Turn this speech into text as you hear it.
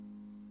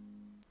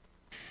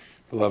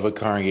Beloved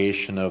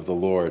congregation of the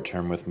Lord,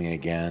 turn with me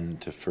again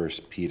to 1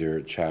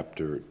 Peter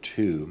chapter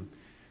 2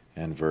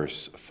 and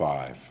verse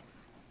 5.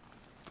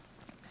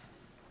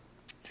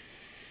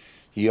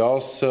 Ye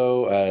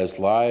also, as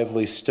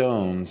lively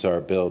stones,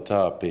 are built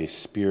up a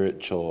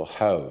spiritual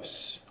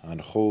house, an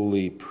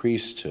holy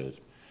priesthood,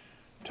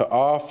 to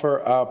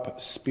offer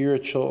up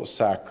spiritual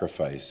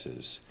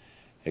sacrifices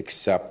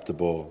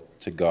acceptable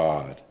to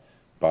God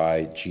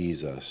by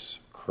Jesus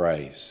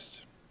Christ.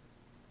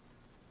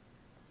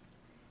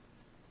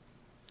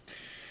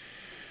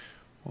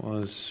 Well,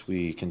 as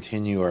we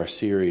continue our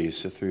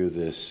series through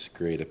this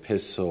great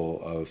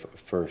epistle of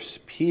 1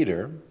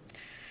 Peter,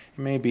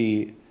 it may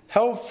be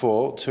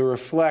helpful to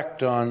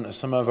reflect on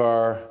some of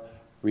our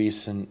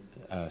recent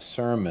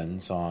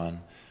sermons on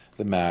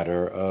the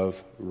matter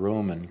of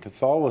Roman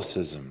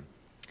Catholicism.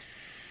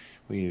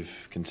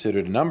 We've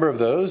considered a number of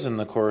those in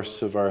the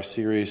course of our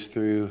series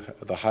through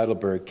the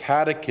Heidelberg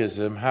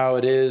Catechism, how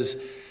it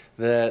is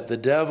that the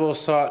devil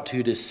sought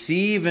to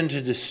deceive and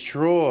to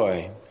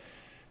destroy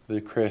the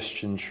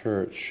Christian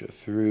church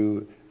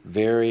through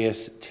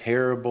various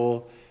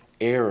terrible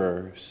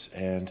errors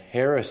and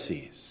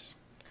heresies.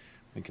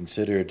 We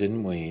considered,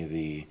 didn't we,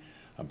 the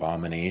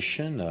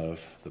abomination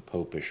of the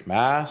Popish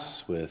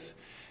Mass with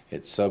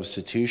its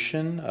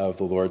substitution of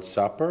the Lord's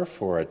Supper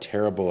for a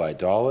terrible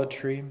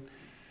idolatry.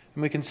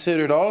 And we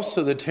considered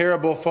also the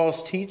terrible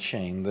false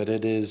teaching that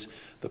it is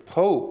the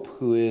Pope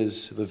who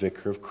is the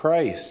vicar of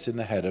Christ and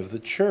the head of the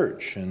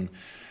church. And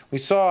we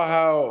saw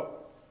how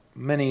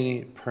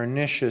many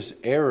pernicious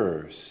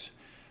errors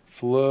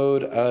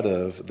flowed out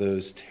of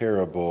those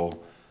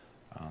terrible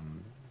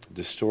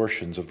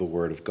distortions of the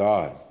Word of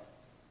God.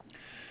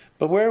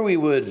 But where we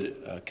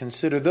would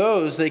consider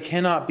those, they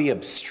cannot be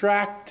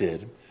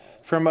abstracted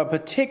from a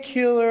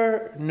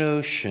particular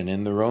notion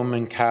in the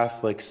Roman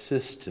Catholic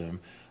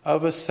system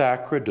of a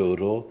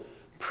sacerdotal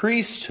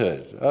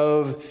priesthood,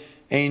 of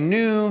a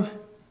new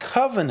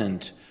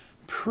covenant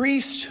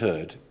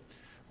priesthood,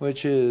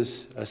 which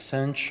is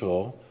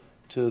essential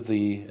to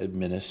the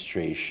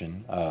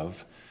administration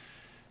of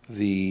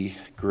the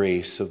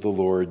grace of the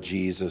Lord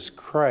Jesus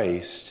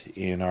Christ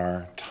in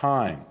our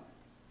time.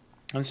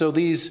 And so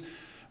these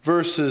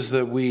verses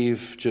that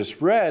we've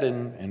just read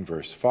in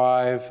verse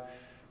 5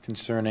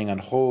 concerning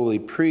unholy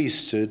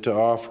priesthood to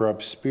offer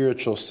up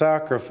spiritual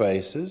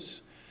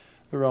sacrifices,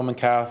 the Roman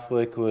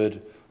Catholic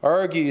would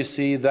argue, you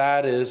see,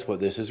 that is what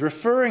this is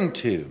referring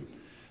to.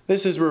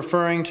 This is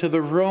referring to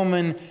the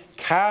Roman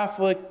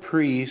Catholic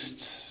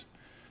priests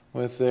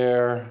with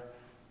their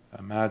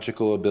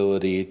magical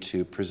ability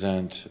to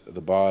present the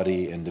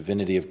body and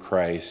divinity of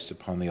Christ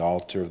upon the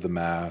altar of the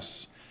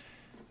Mass,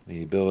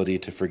 the ability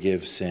to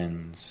forgive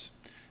sins,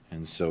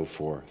 and so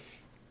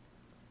forth.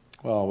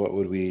 Well, what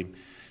would we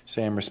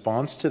say in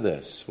response to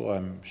this? Well,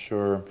 I'm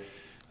sure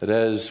that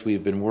as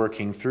we've been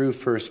working through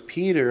 1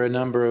 Peter, a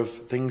number of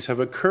things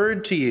have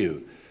occurred to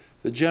you.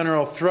 The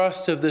general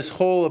thrust of this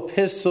whole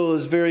epistle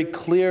is very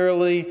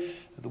clearly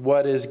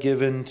what is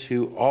given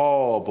to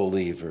all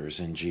believers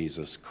in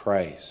Jesus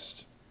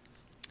Christ.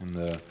 And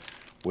the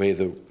way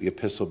the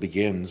epistle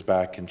begins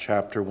back in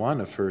chapter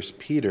 1 of 1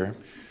 Peter,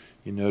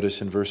 you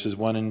notice in verses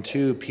 1 and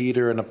 2,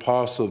 Peter, an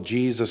apostle of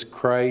Jesus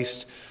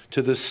Christ,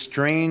 to the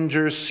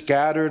strangers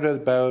scattered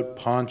about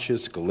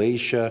Pontus,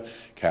 Galatia,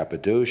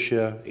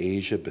 Cappadocia,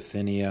 Asia,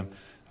 Bithynia,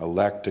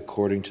 elect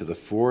according to the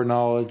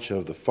foreknowledge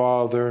of the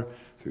Father,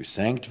 through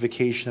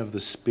sanctification of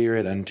the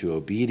Spirit unto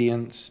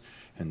obedience,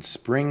 and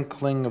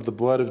sprinkling of the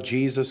blood of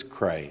Jesus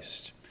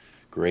Christ,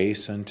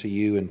 grace unto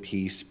you and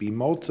peace be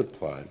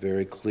multiplied.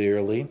 Very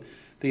clearly,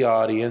 the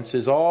audience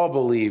is all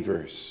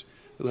believers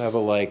who have a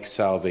like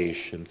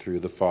salvation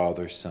through the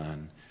Father,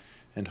 Son,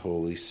 and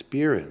Holy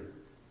Spirit.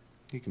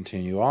 You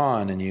continue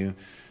on and you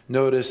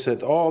notice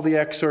that all the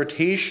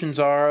exhortations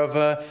are of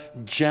a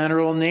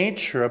general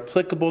nature,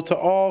 applicable to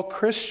all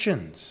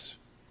Christians.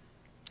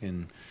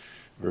 In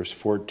verse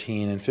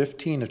 14 and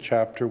 15 of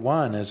chapter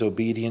 1, as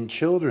obedient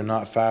children,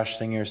 not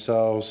fashioning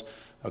yourselves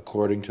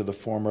according to the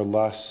former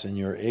lusts in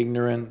your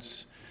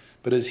ignorance,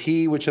 but as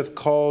he which hath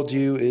called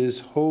you is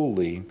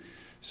holy,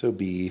 so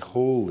be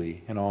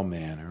holy in all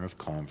manner of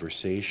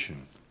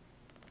conversation.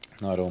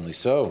 Not only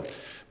so,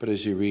 but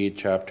as you read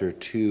chapter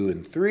 2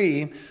 and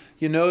 3,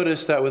 you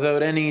notice that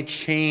without any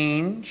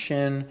change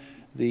in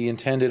the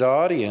intended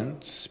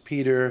audience,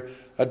 Peter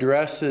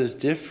addresses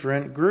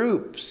different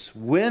groups,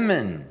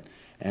 women,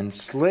 and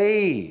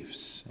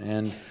slaves,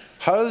 and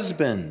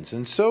husbands,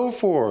 and so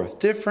forth,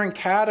 different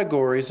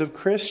categories of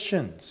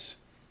Christians.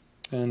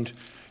 And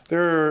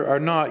there are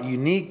not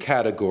unique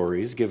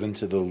categories given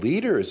to the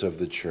leaders of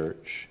the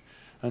church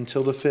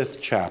until the 5th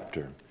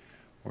chapter,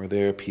 where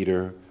there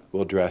Peter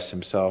will address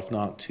himself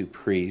not to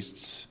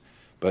priests,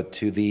 but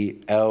to the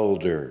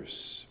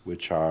elders,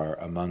 which are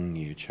among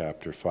you,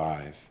 chapter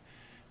 5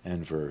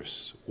 and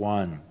verse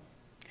 1.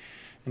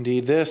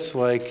 Indeed, this,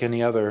 like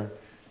any other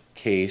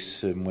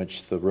case in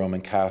which the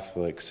Roman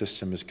Catholic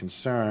system is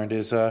concerned,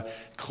 is a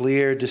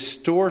clear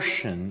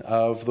distortion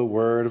of the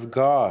Word of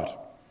God.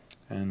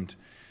 And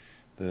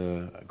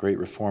The great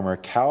reformer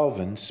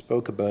Calvin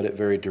spoke about it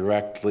very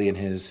directly in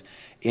his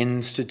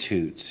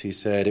Institutes. He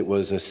said it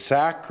was a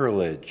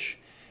sacrilege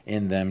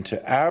in them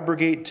to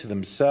abrogate to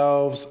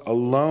themselves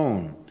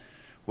alone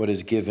what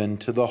is given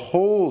to the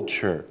whole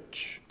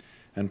church,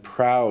 and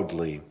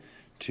proudly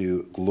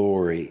to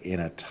glory in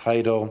a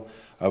title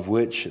of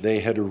which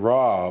they had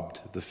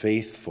robbed the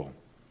faithful.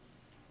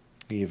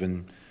 He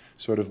even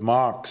sort of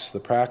mocks the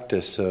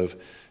practice of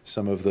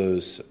some of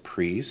those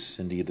priests,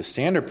 indeed the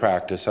standard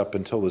practice up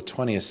until the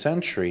 20th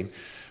century,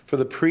 for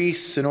the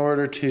priests, in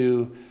order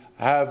to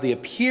have the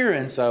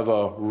appearance of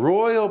a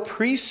royal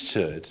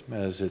priesthood,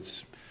 as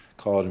it's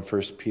called in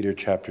 1 Peter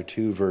chapter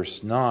 2,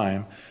 verse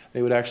 9,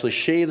 they would actually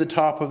shave the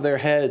top of their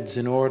heads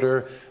in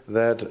order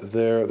that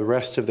the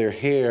rest of their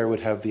hair would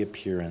have the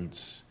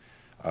appearance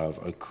of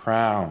a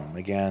crown.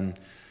 Again,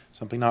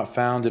 something not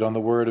founded on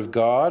the Word of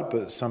God,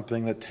 but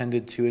something that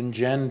tended to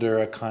engender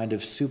a kind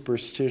of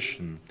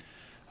superstition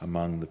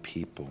among the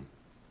people.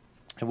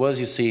 It was,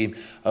 you see,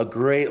 a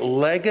great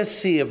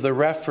legacy of the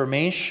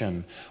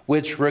Reformation,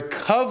 which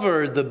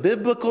recovered the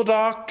biblical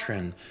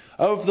doctrine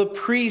of the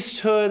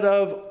priesthood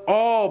of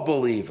all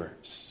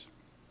believers.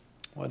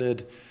 What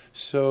had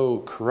so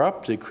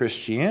corrupted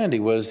Christianity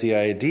was the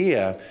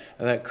idea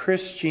that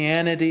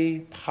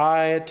Christianity,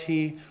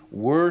 piety,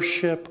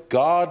 worship,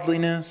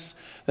 godliness,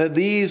 that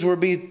these were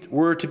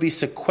to be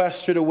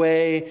sequestered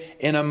away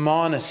in a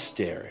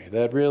monastery,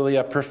 that really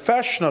a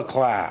professional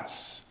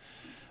class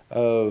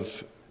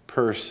of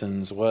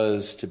persons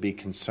was to be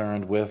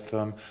concerned with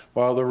them,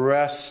 while the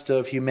rest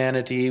of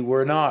humanity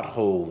were not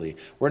holy,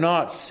 were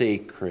not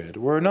sacred,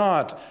 were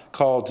not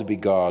called to be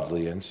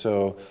godly, and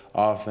so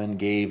often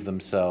gave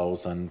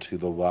themselves unto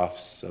the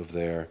lusts of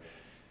their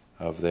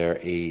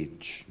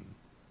age.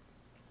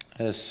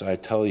 This, I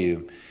tell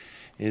you,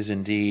 is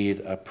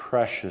indeed a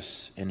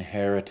precious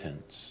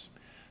inheritance,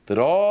 that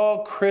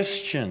all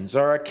Christians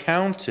are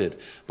accounted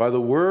by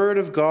the Word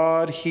of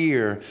God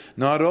here,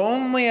 not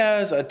only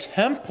as a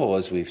temple,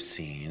 as we've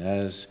seen,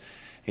 as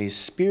a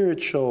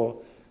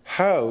spiritual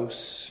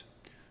house,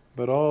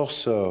 but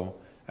also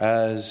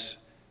as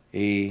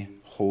a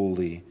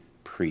holy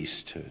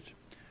priesthood,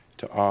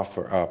 to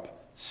offer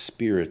up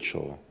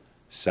spiritual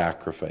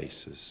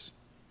sacrifices.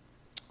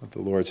 With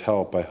the Lord's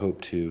help, I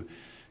hope to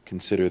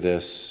consider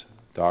this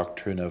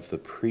doctrine of the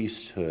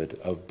priesthood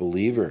of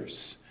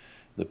believers.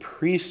 The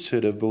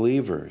priesthood of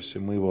believers.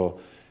 And we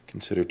will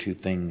consider two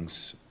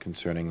things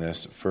concerning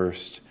this.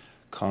 First,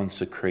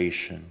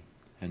 consecration,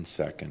 and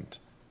second,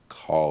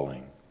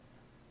 calling.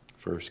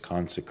 First,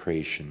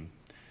 consecration,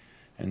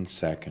 and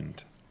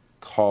second,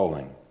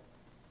 calling.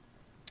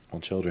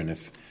 Well, children,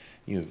 if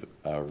you've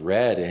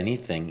read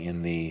anything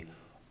in the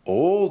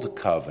Old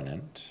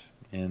Covenant,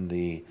 in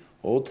the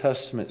Old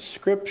Testament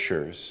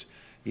scriptures,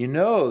 you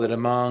know that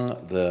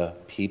among the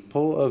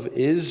people of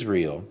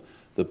Israel,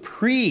 the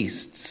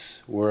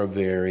priests were a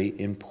very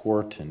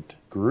important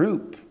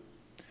group.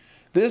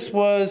 This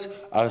was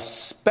a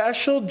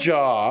special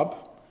job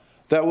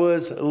that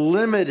was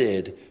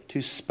limited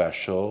to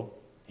special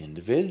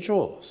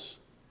individuals.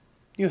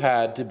 You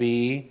had to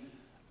be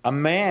a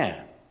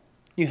man.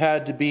 You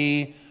had to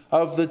be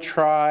of the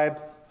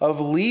tribe of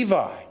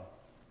Levi.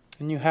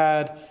 And you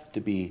had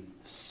to be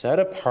set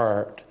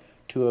apart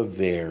to a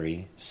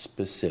very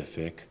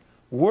specific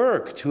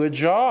work, to a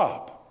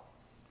job.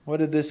 What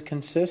did this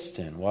consist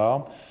in?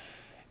 Well,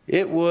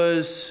 it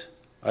was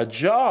a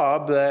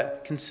job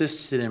that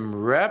consisted in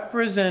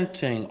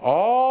representing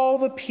all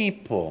the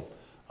people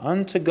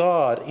unto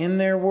God in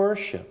their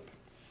worship,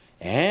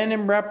 and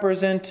in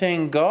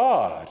representing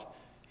God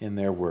in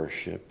their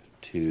worship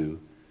to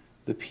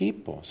the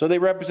people. So they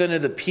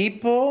represented the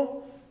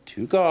people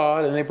to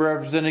God, and they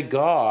represented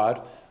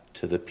God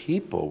to the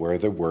people where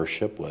the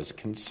worship was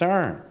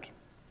concerned.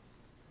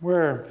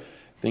 Where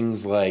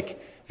things like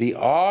the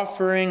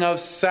offering of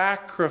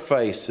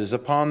sacrifices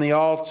upon the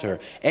altar,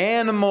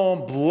 animal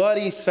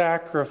bloody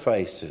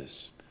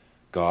sacrifices,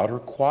 God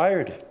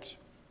required it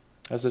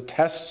as a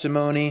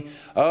testimony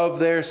of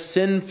their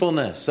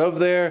sinfulness, of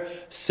their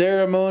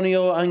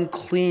ceremonial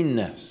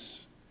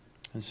uncleanness.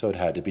 And so it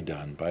had to be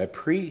done by a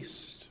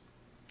priest.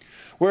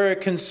 Where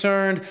it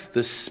concerned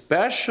the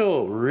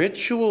special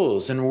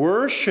rituals and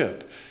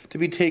worship to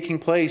be taking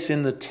place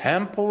in the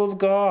temple of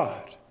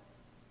God,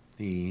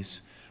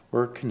 these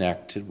were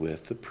connected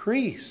with the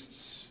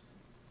priests,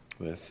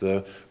 with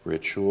the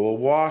ritual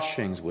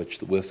washings,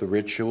 with the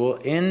ritual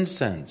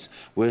incense,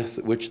 with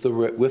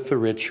the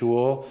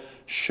ritual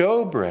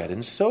showbread,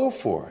 and so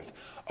forth.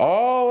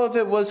 All of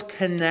it was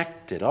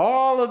connected.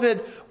 All of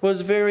it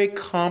was very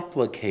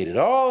complicated.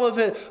 All of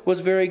it was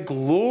very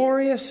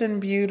glorious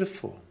and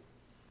beautiful.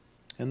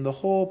 And the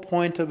whole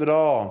point of it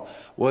all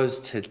was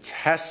to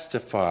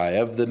testify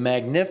of the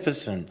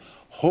magnificent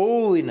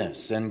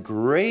holiness and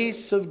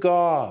grace of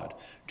God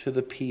to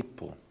the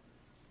people.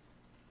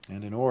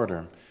 And in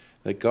order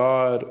that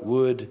God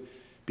would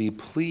be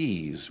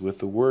pleased with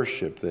the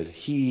worship that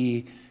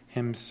he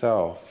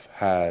himself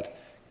had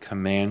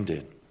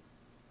commanded.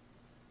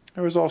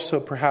 There was also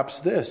perhaps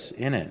this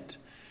in it.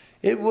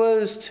 It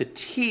was to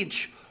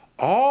teach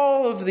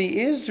all of the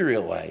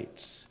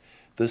Israelites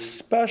the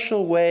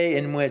special way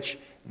in which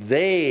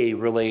they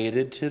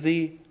related to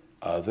the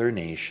other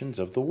nations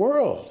of the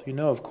world. You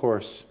know, of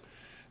course,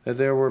 that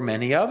there were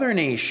many other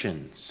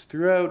nations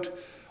throughout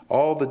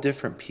all the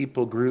different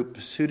people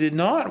groups who did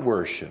not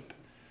worship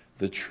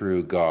the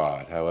true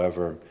God.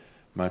 However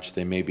much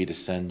they may be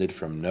descended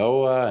from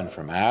Noah and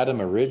from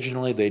Adam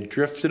originally, they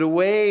drifted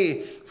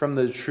away from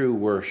the true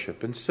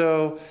worship. And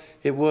so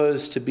it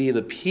was to be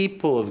the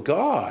people of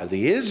God,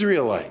 the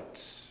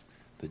Israelites,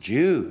 the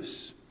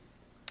Jews,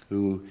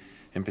 who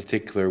in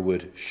particular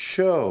would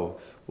show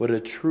what a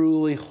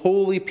truly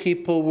holy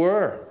people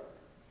were.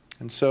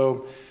 And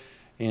so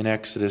in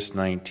Exodus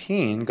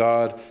 19,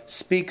 God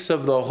speaks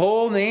of the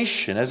whole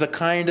nation as a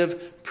kind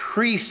of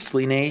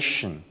priestly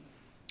nation.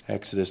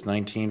 Exodus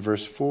 19,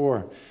 verse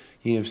 4,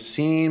 "Ye have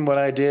seen what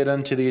I did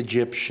unto the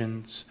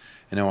Egyptians,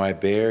 and how I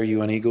bare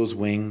you on eagle's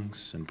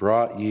wings, and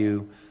brought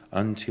you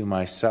unto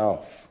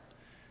myself.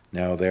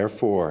 Now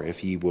therefore,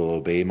 if ye will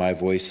obey my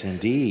voice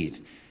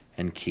indeed,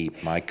 and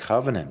keep my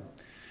covenant,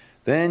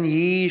 then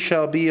ye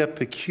shall be a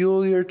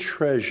peculiar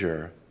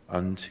treasure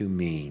unto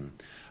me,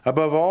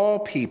 above all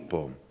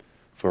people,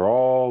 for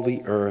all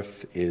the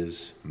earth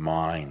is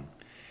mine.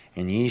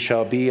 And ye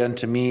shall be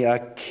unto me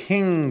a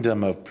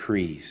kingdom of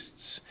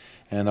priests,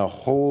 and a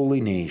holy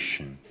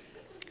nation.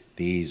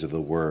 These are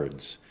the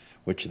words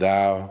which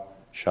thou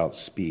shalt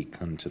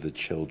speak unto the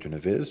children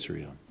of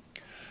Israel."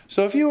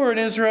 So if you were in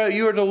Israel,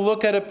 you were to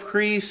look at a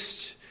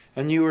priest,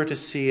 and you were to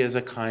see as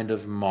a kind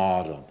of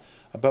model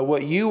about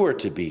what you were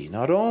to be,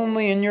 not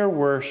only in your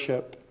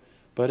worship,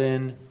 but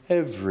in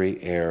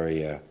every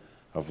area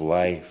of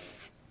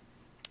life.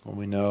 Well,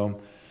 we know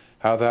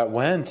how that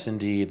went.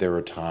 Indeed, there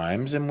were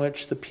times in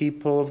which the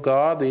people of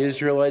God, the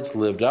Israelites,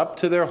 lived up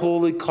to their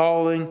holy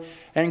calling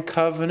and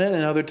covenant,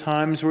 and other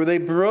times where they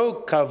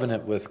broke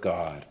covenant with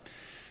God,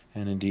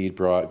 and indeed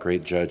brought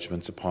great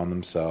judgments upon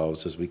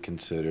themselves, as we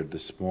considered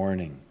this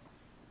morning.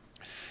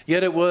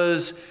 Yet it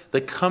was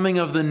the coming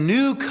of the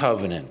new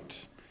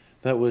covenant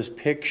that was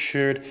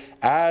pictured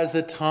as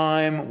a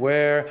time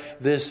where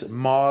this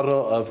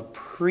model of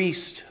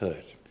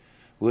priesthood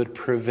would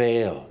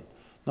prevail,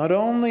 not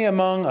only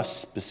among a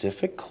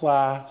specific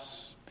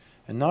class,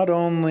 and not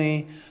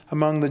only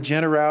among the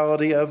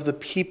generality of the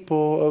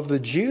people of the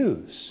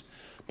Jews,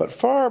 but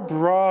far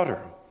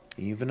broader,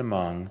 even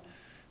among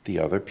the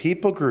other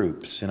people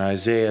groups. In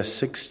Isaiah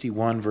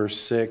 61, verse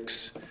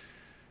 6,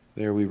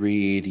 there we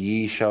read,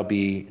 "Ye shall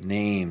be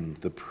named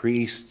the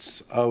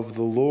priests of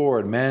the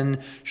Lord. Men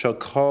shall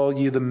call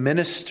you the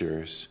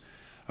ministers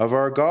of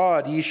our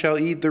God. Ye shall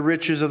eat the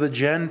riches of the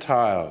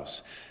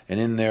Gentiles, and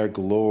in their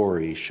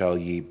glory shall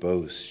ye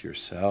boast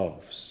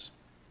yourselves."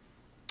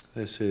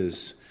 This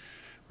is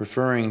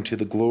referring to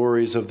the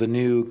glories of the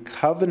new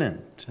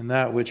covenant, and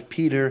that which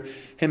Peter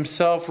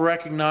himself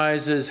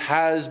recognizes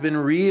has been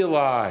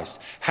realized,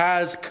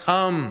 has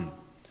come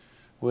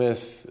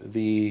with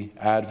the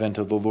advent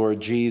of the Lord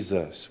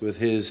Jesus, with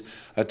his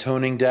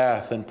atoning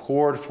death and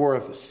poured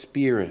forth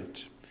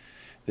Spirit.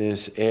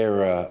 This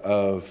era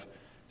of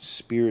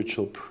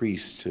spiritual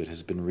priesthood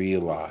has been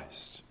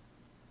realized.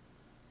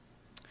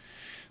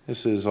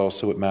 This is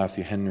also what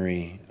Matthew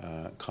Henry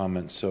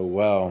comments so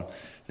well,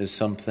 is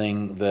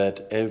something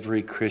that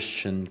every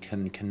Christian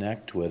can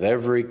connect with.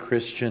 Every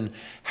Christian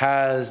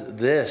has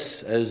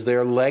this as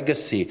their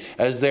legacy,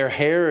 as their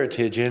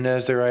heritage, and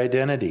as their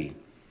identity.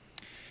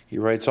 He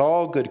writes,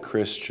 "All good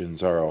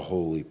Christians are a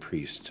holy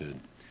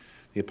priesthood."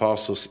 The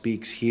apostle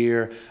speaks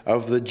here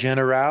of the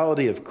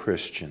generality of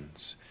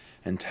Christians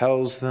and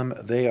tells them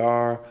they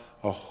are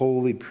a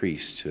holy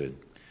priesthood.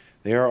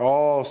 They are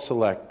all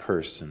select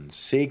persons,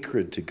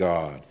 sacred to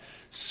God,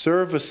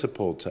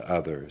 serviceable to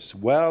others,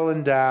 well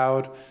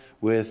endowed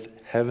with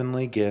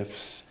heavenly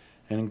gifts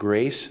and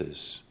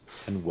graces,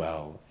 and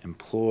well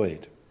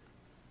employed.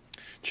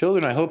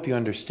 Children, I hope you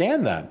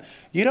understand that.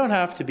 You don't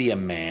have to be a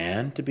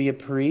man to be a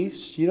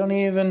priest. You don't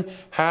even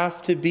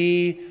have to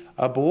be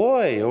a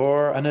boy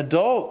or an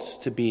adult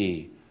to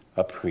be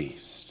a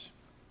priest.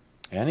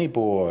 Any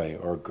boy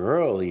or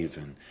girl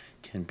even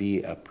can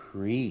be a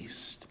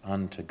priest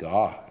unto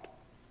God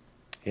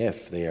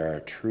if they are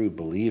a true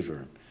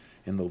believer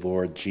in the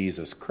Lord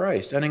Jesus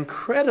Christ. An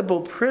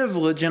incredible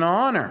privilege and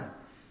honor.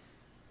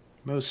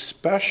 Most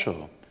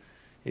special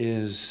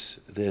is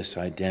this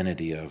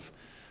identity of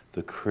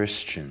the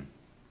Christian.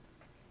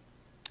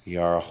 Ye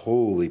are a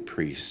holy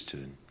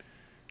priesthood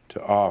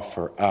to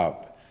offer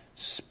up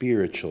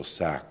spiritual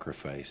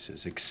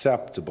sacrifices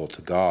acceptable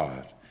to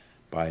God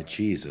by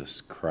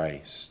Jesus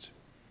Christ.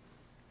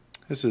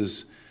 This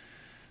is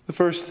the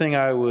first thing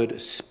I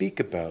would speak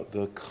about,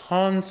 the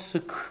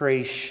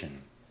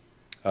consecration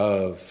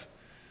of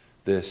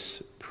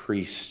this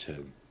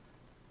priesthood.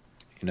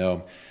 You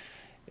know,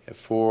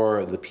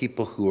 for the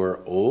people who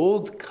are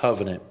old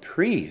covenant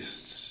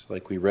priests,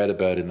 like we read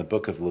about in the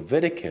book of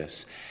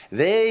Leviticus,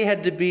 they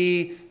had to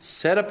be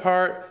set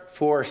apart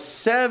for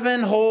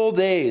 7 whole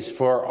days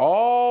for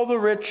all the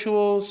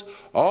rituals,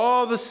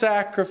 all the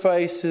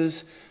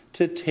sacrifices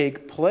to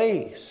take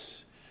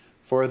place,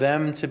 for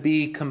them to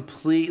be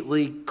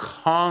completely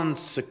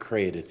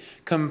consecrated,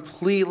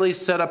 completely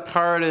set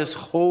apart as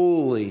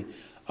holy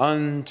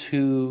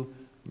unto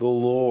the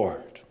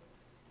Lord.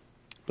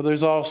 But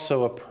there's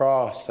also a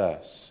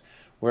process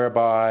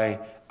whereby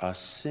a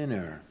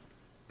sinner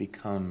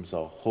becomes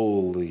a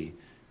holy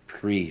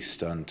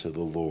priest unto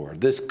the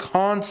Lord. This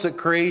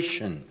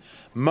consecration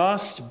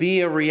must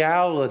be a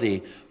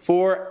reality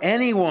for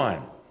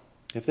anyone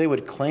if they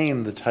would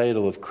claim the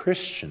title of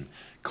Christian,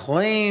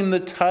 claim the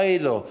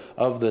title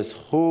of this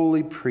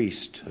holy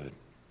priesthood.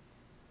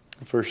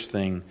 The first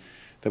thing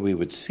that we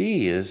would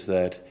see is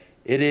that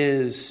it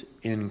is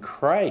in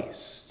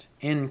Christ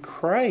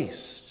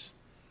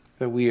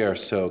that we are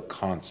so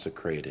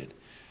consecrated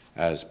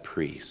as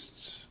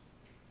priests.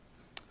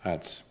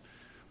 That's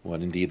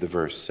what indeed the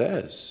verse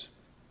says.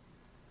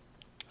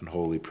 An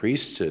holy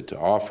priesthood, to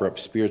offer up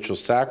spiritual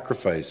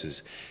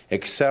sacrifices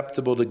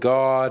acceptable to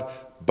God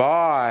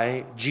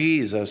by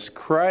Jesus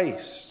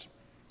Christ.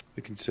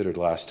 We considered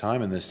last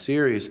time in this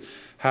series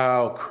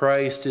how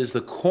Christ is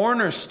the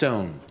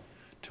cornerstone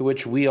to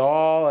which we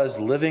all as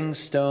living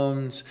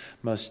stones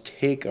must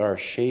take our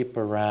shape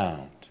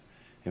around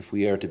if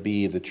we are to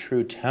be the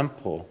true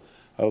temple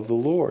of the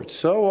Lord.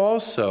 So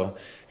also,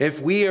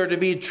 if we are to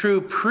be true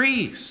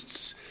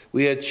priests,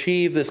 we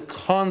achieve this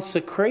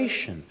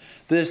consecration,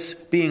 this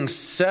being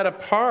set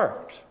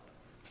apart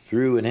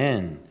through and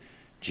in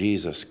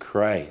Jesus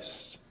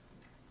Christ.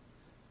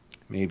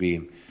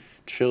 Maybe,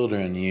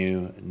 children,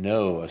 you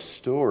know a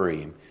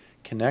story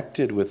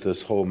connected with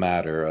this whole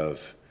matter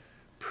of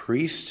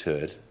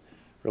priesthood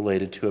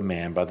related to a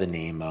man by the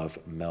name of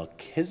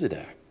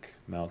Melchizedek.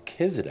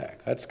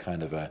 Melchizedek, that's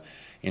kind of an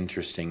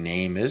interesting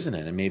name, isn't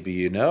it? And maybe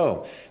you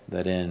know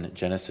that in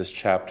Genesis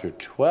chapter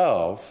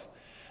 12,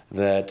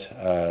 that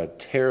a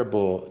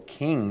terrible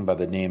king by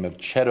the name of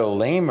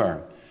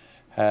Chedorlaomer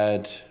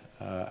had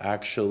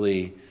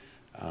actually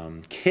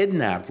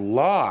kidnapped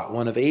Lot,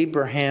 one of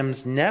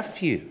Abraham's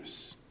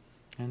nephews,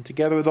 and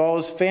together with all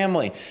his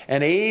family.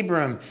 And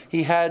Abram,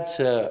 he had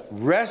to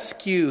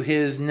rescue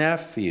his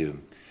nephew,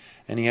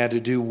 and he had to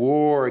do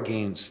war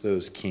against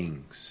those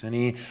kings. And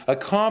he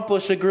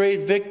accomplished a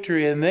great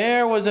victory, and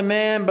there was a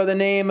man by the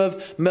name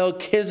of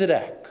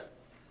Melchizedek,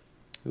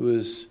 who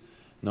was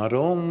not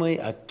only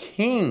a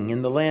king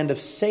in the land of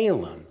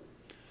Salem,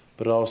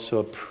 but also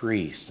a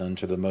priest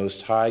unto the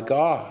Most High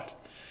God.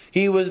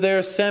 He was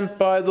there sent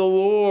by the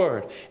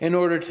Lord in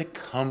order to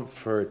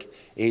comfort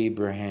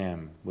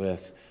Abraham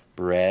with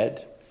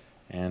bread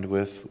and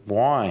with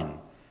wine.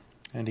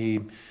 And he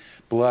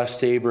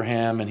blessed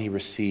Abraham, and he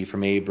received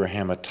from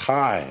Abraham a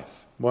tithe.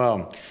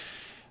 Well,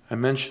 I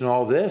mention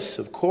all this,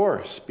 of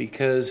course,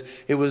 because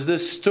it was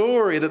this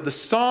story that the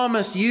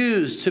psalmist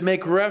used to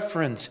make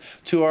reference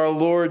to our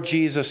Lord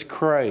Jesus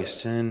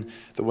Christ in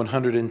the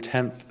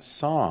 110th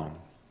Psalm.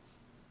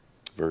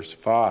 Verse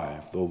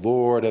 5, the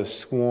Lord hath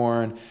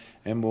sworn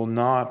and will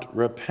not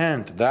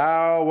repent.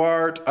 Thou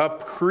art a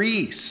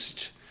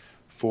priest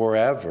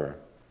forever,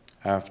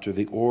 after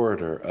the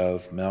order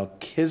of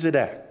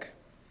Melchizedek.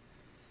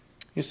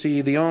 You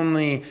see, the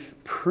only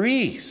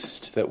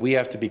priest that we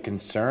have to be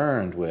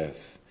concerned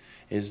with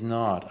is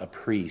not a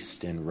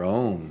priest in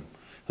Rome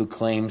who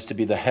claims to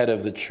be the head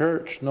of the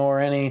church, nor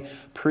any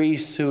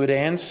priest who would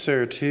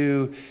answer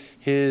to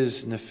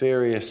his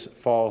nefarious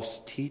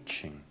false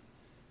teaching.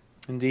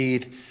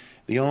 Indeed,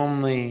 the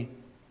only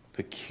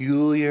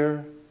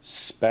peculiar,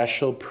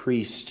 special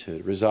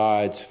priesthood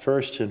resides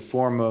first and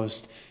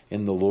foremost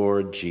in the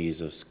Lord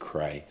Jesus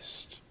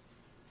Christ.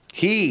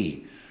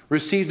 He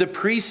received a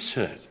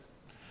priesthood,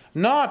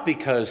 not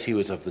because he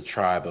was of the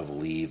tribe of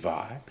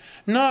Levi,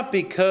 not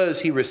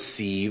because he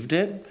received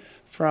it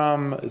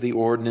from the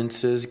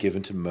ordinances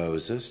given to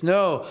Moses,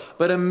 no,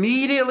 but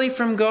immediately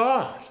from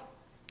God.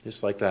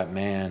 Just like that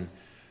man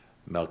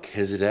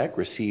Melchizedek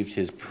received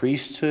his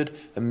priesthood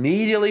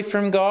immediately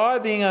from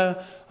God, being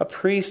a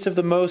priest of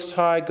the Most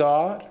High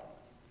God.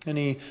 And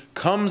he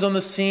comes on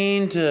the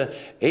scene to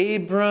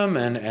Abram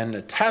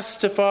and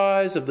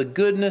testifies of the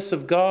goodness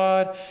of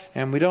God.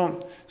 And we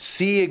don't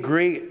see a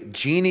great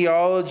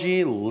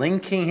genealogy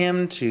linking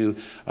him to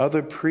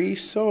other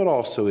priests. So it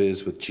also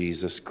is with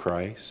Jesus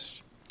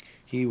Christ.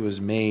 He was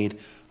made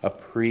a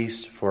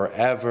priest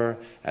forever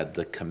at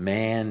the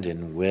command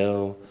and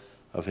will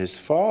of his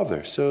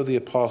Father. So the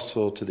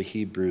apostle to the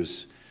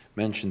Hebrews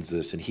mentions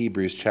this in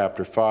Hebrews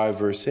chapter 5,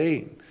 verse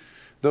 8.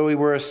 Though he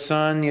were a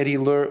son, yet he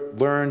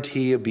learned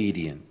he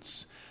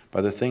obedience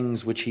by the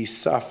things which he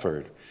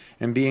suffered.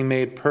 And being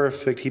made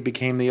perfect, he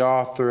became the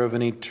author of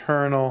an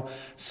eternal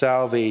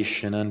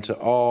salvation unto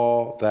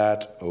all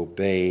that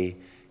obey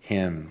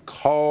him,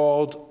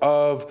 called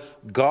of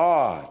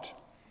God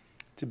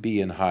to be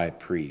an high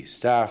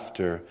priest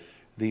after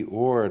the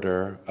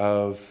order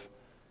of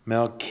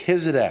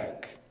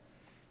Melchizedek.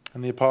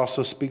 And the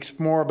apostle speaks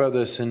more about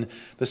this in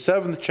the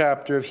 7th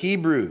chapter of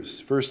Hebrews,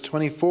 verse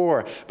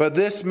 24. But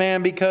this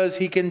man, because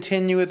he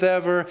continueth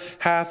ever,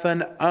 hath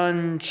an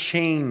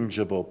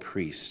unchangeable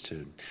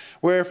priesthood.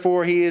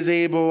 Wherefore he is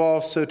able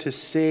also to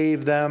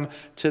save them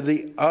to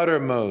the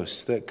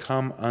uttermost that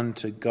come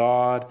unto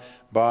God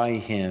by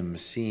him,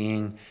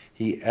 seeing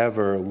he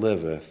ever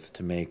liveth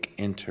to make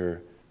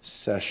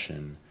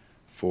intercession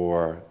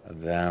for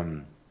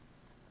them.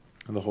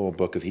 And the whole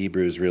book of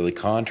Hebrews really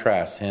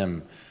contrasts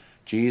him,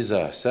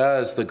 Jesus,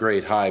 as the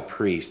great high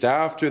priest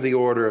after the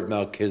order of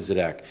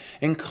Melchizedek,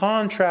 in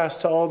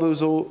contrast to all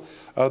those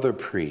other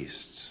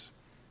priests.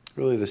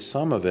 Really, the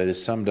sum of it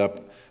is summed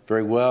up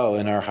very well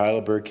in our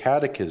Heidelberg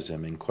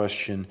Catechism in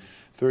question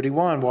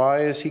 31. Why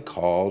is he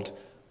called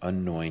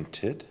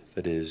anointed?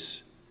 That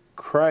is,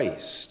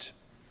 Christ.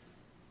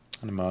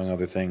 And among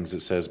other things,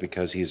 it says,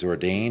 because he is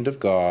ordained of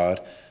God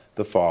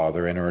the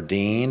Father and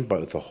ordained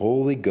by the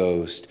Holy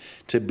Ghost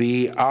to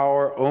be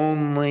our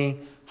only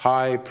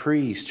high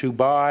priest, who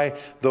by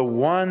the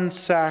one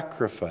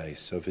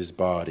sacrifice of his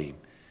body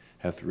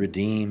hath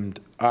redeemed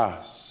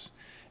us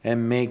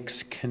and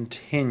makes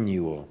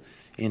continual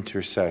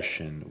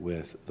intercession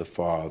with the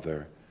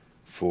Father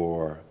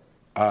for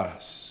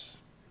us.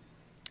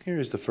 Here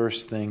is the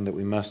first thing that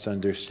we must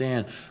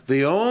understand.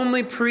 The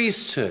only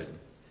priesthood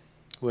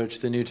which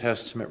the New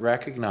Testament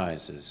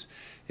recognizes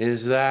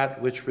is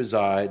that which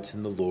resides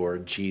in the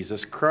Lord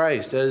Jesus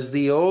Christ as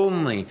the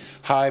only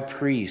high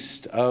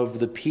priest of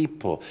the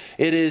people.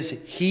 It is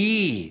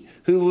he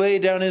who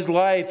laid down his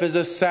life as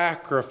a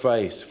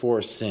sacrifice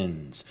for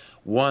sins,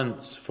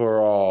 once for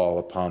all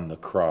upon the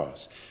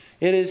cross.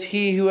 It is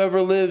he who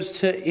ever lives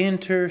to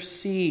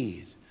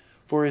intercede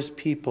for his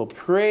people,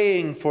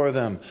 praying for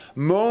them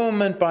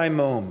moment by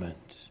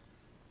moment.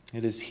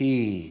 It is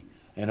he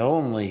and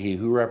only he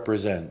who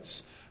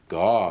represents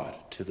God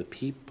to the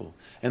people,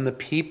 and the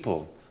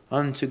people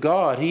unto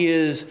God. He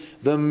is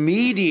the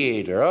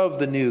mediator of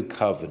the new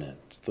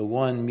covenant, the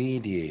one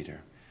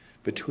mediator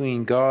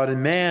between God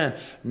and man.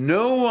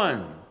 No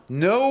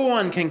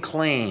one can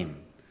claim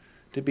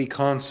to be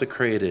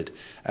consecrated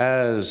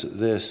as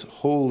this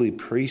holy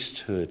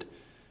priesthood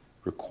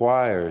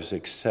requires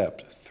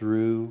except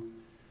through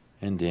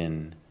and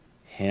in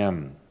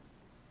him.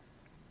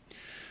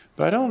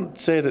 But I don't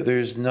say that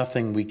there's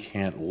nothing we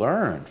can't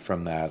learn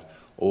from that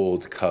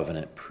Old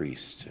Covenant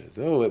priesthood,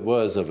 though it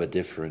was of a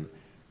different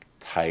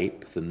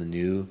type than the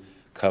New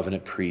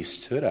Covenant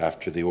priesthood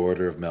after the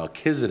order of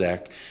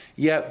Melchizedek,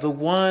 yet the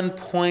one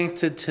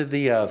pointed to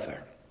the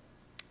other.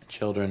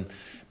 Children,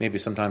 maybe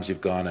sometimes you've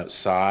gone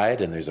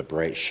outside and there's a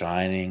bright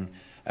shining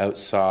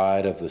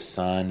outside of the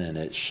sun and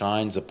it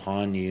shines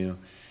upon you,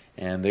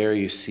 and there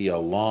you see a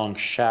long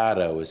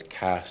shadow is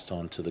cast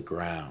onto the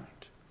ground.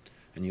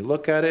 And you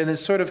look at it, and it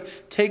sort of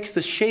takes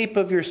the shape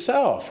of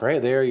yourself, right?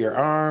 There are your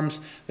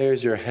arms,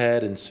 there's your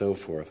head, and so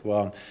forth.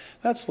 Well,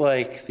 that's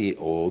like the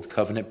old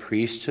covenant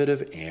priesthood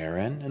of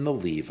Aaron and the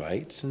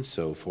Levites and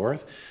so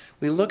forth.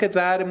 We look at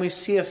that and we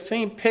see a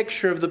faint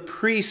picture of the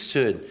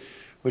priesthood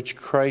which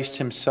Christ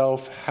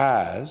himself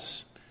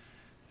has,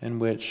 and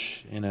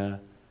which, in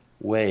a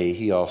way,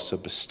 he also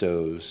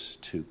bestows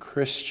to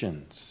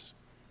Christians.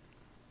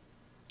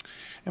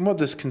 And what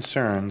this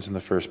concerns, in the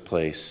first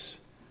place,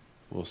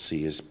 we'll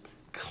see, is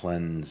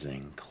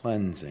cleansing.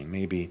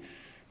 Maybe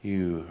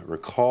you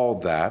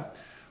recalled that,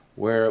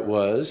 where it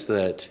was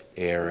that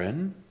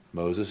Aaron,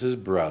 Moses'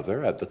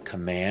 brother, at the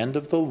command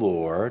of the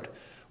Lord,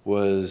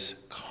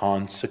 was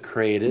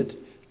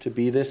consecrated to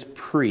be this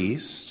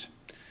priest,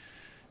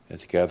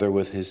 together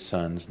with his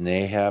sons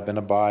Nadab and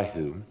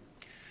Abihu.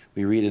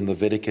 We read in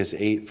Leviticus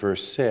 8,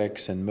 verse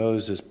 6, and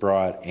Moses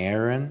brought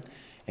Aaron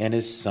and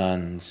his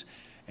sons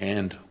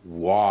and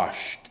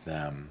washed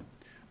them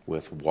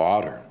with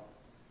water.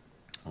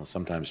 Well,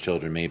 sometimes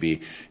children, maybe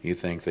you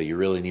think that you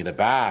really need a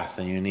bath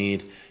and you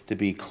need to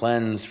be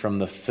cleansed from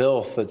the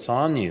filth that's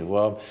on you.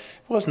 Well,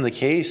 it wasn't the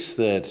case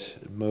that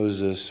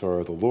Moses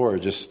or the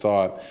Lord just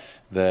thought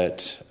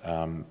that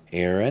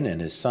Aaron and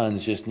his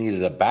sons just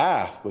needed a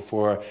bath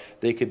before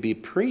they could be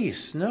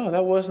priests. No,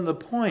 that wasn't the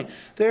point.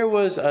 There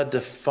was a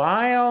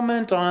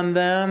defilement on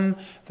them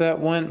that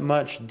went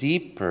much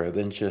deeper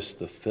than just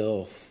the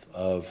filth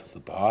of the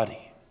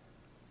body.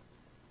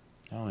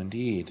 No,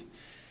 indeed.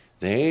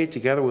 They,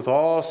 together with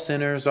all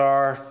sinners,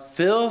 are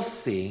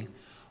filthy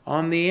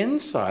on the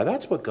inside.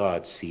 That's what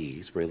God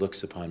sees, where he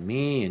looks upon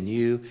me and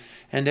you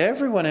and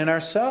everyone in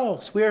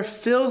ourselves. We are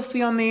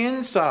filthy on the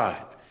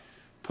inside.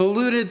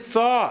 Polluted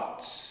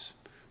thoughts,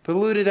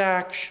 polluted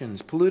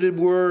actions, polluted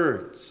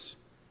words.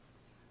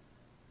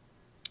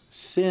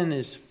 Sin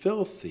is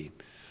filthy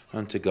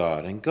unto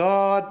God, and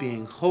God,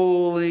 being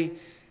holy,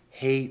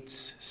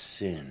 hates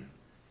sin.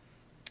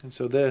 And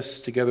so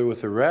this, together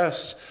with the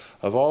rest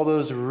of all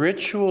those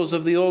rituals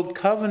of the Old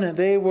Covenant,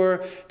 they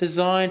were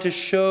designed to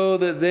show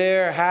that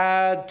there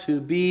had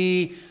to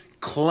be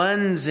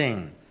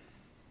cleansing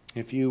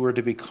if you were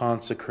to be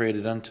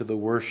consecrated unto the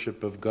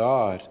worship of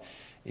God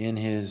in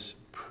his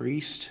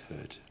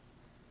priesthood.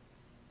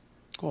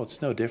 Well,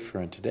 it's no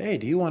different today.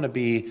 Do you want to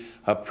be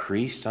a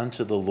priest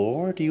unto the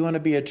Lord? Do you want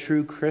to be a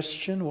true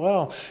Christian?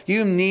 Well,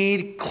 you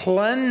need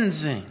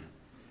cleansing.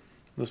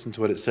 Listen to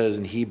what it says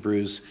in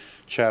Hebrews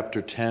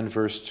chapter 10,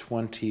 verse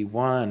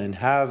 21. And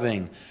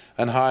having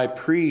an high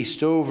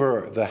priest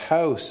over the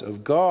house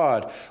of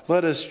God,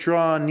 let us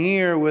draw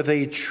near with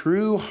a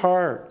true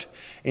heart,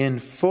 in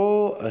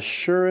full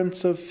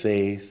assurance of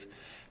faith,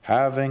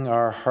 having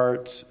our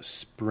hearts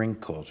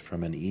sprinkled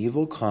from an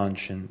evil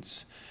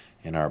conscience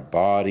and our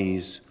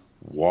bodies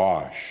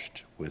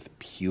washed with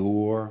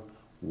pure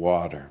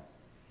water.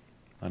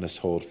 Let us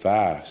hold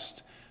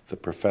fast the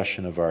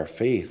profession of our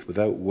faith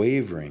without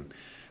wavering,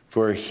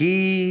 for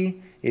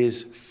he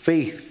is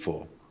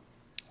faithful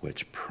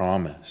which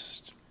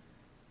promised.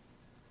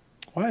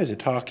 Why is it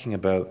talking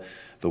about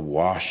the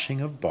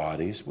washing of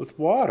bodies with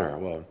water?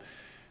 Well,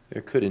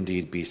 there could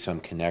indeed be some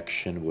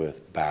connection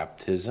with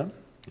baptism.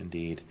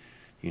 Indeed,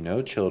 you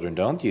know, children,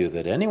 don't you,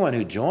 that anyone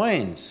who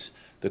joins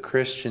the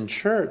Christian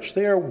church,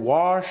 they are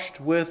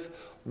washed with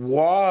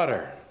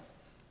water.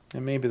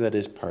 And maybe that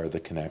is part of the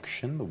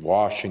connection. The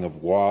washing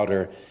of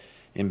water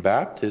in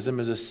baptism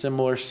is a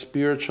similar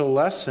spiritual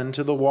lesson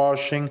to the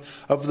washing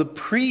of the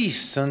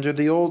priests under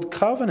the Old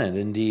Covenant.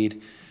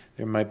 Indeed,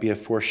 there might be a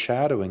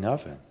foreshadowing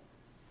of it.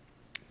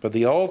 But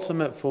the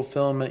ultimate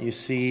fulfillment, you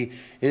see,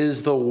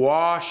 is the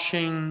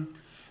washing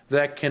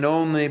that can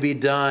only be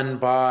done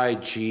by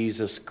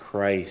Jesus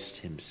Christ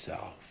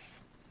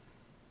himself.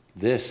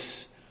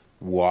 This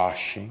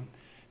washing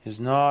is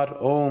not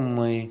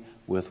only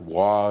with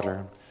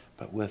water,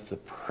 but with the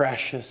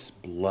precious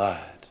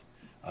blood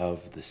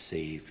of the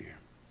Savior.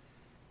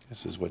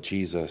 This is what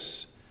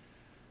Jesus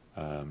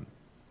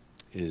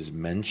is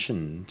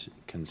mentioned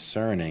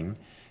concerning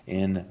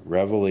in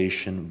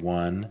Revelation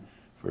 1,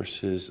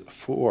 verses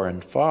 4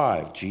 and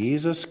 5.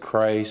 Jesus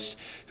Christ,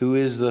 who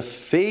is the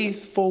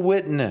faithful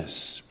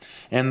witness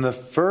and the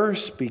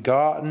first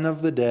begotten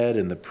of the dead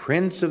and the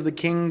prince of the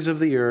kings of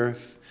the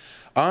earth,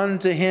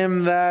 unto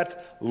him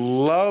that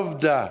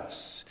loved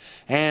us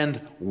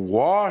and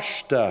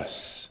washed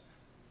us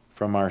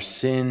from our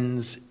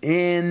sins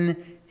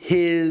in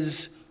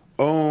his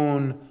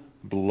own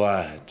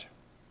blood,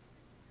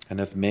 and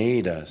hath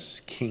made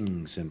us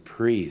kings and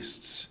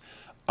priests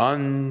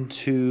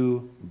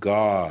unto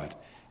God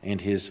and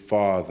his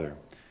Father.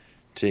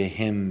 To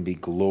him be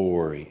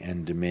glory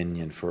and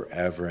dominion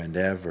forever and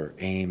ever.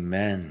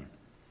 Amen.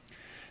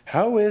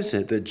 How is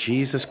it that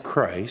Jesus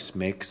Christ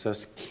makes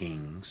us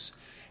kings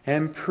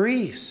and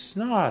priests?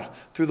 Not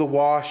through the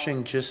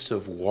washing just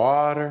of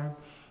water,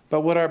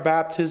 but what our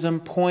baptism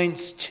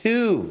points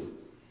to,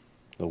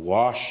 the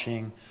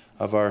washing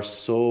of our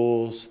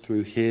souls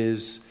through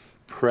his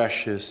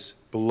precious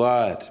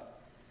blood.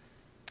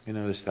 You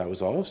notice that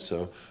was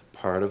also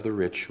part of the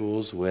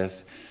rituals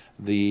with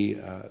the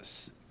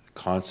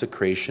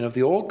consecration of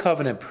the Old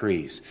Covenant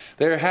priests.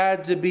 There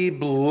had to be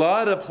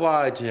blood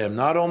applied to him,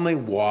 not only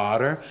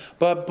water,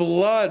 but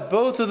blood,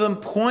 both of them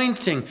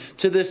pointing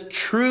to this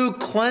true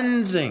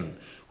cleansing,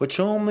 which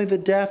only the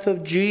death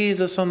of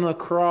Jesus on the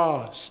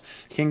cross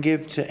can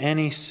give to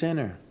any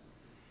sinner.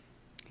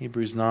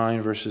 Hebrews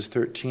 9, verses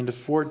 13 to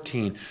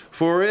 14.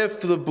 For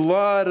if the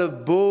blood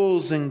of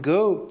bulls and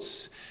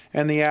goats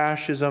and the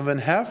ashes of an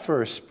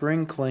heifer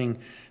sprinkling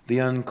the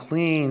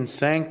unclean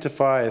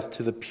sanctifieth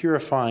to the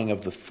purifying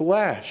of the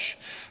flesh,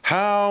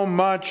 how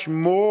much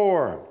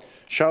more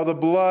shall the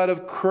blood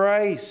of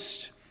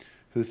Christ,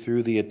 who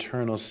through the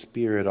eternal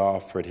Spirit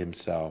offered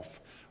himself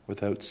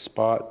without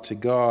spot to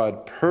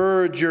God,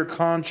 purge your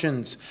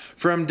conscience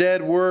from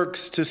dead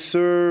works to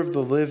serve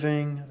the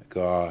living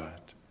God.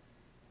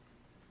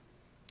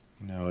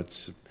 You know,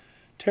 it's a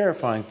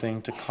terrifying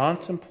thing to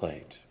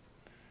contemplate.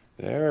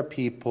 There are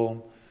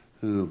people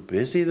who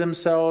busy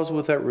themselves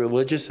with their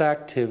religious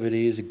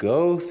activities,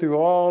 go through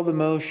all the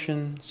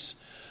motions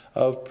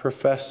of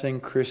professing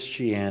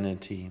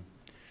Christianity.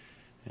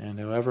 And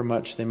however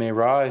much they may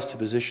rise to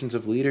positions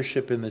of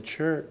leadership in the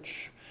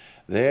church,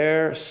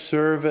 their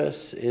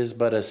service is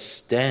but a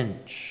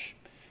stench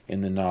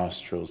in the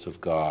nostrils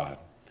of God,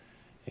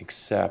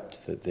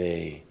 except that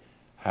they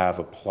have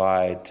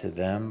applied to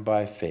them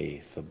by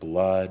faith the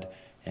blood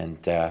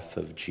and death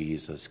of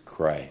Jesus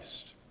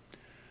Christ.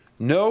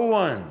 No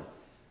one,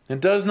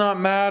 it does not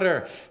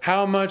matter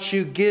how much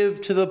you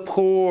give to the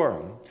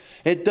poor.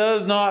 It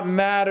does not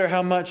matter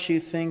how much you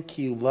think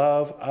you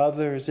love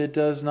others. It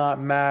does not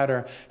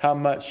matter how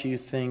much you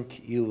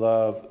think you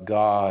love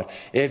God.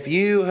 If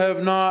you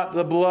have not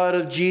the blood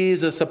of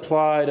Jesus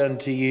applied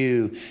unto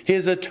you,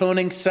 his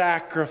atoning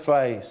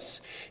sacrifice,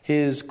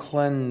 his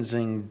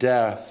cleansing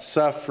death,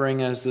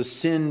 suffering as the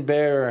sin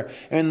bearer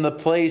in the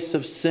place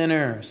of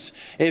sinners,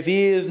 if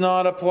he is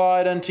not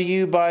applied unto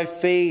you by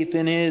faith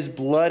in his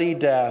bloody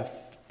death,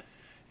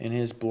 in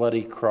his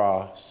bloody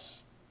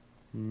cross,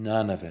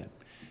 none of it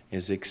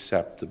is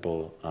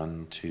acceptable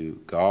unto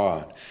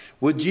God.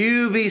 Would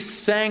you be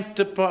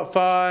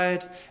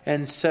sanctified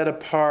and set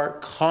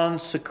apart,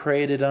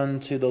 consecrated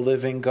unto the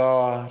living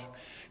God?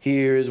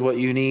 Here is what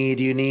you need.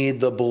 You need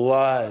the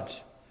blood.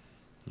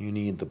 You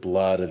need the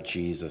blood of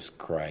Jesus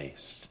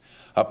Christ,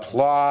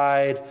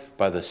 applied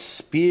by the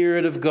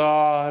Spirit of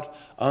God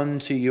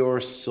unto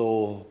your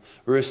soul,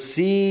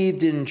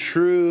 received in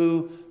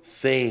true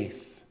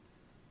faith,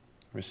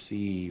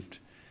 received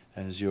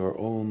as your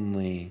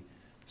only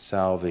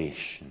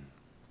salvation.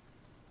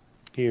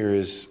 Here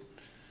is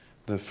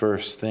the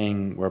first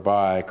thing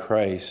whereby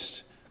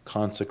Christ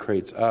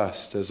consecrates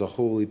us as a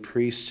holy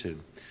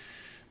priesthood.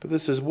 But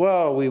this as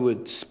well we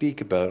would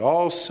speak about.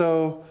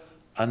 Also,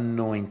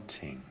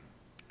 anointing.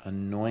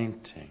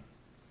 Anointing.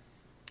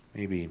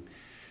 Maybe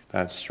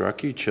that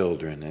struck you,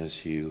 children,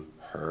 as you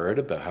heard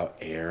about how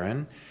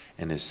Aaron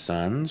and his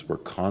sons were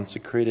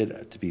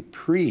consecrated to be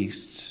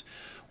priests.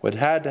 What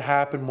had to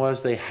happen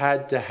was they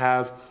had to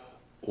have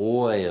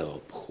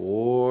oil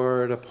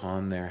poured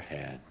upon their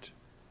head.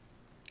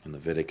 In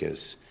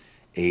Leviticus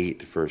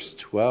 8, verse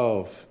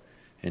 12,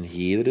 and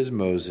he, that is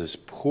Moses,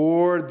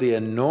 poured the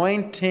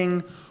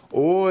anointing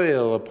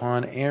oil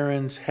upon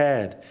Aaron's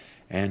head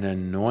and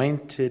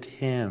anointed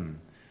him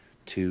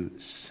to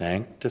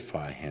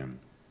sanctify him.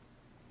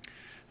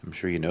 I'm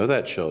sure you know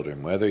that,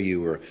 children. Whether you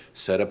were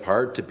set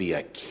apart to be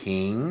a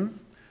king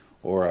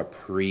or a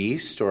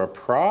priest or a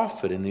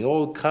prophet in the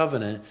Old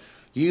Covenant,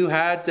 you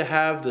had to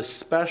have the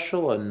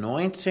special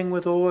anointing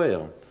with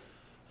oil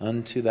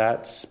unto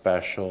that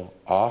special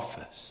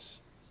office.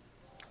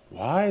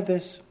 Why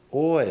this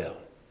oil?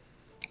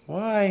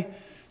 Why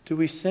do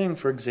we sing,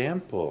 for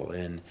example,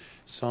 in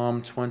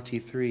Psalm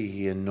 23,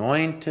 He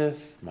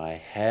anointeth my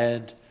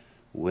head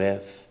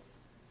with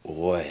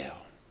oil?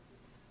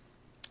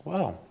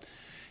 Well,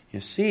 you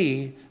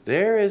see,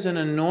 there is an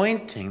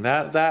anointing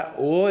that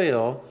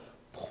oil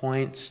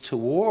points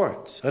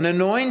towards. An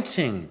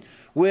anointing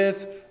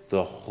with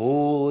the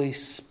Holy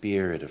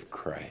Spirit of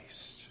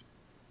Christ.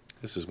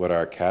 This is what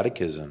our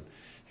catechism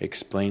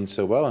explains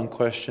so well in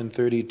question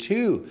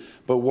 32.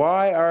 But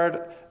why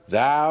art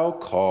thou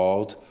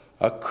called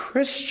a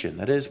Christian?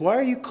 That is, why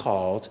are you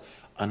called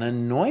an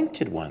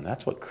anointed one?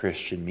 That's what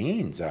Christian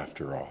means,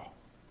 after all.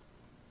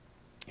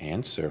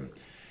 Answer: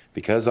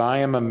 because I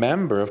am a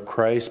member of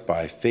Christ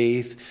by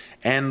faith,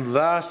 and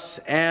thus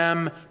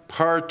am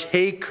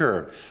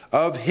partaker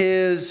of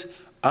his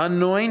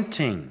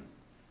anointing.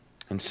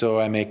 And so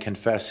I may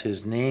confess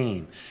his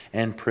name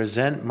and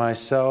present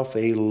myself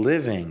a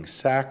living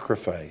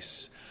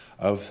sacrifice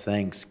of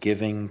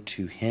thanksgiving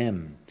to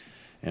him.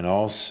 And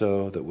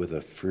also that with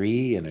a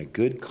free and a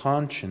good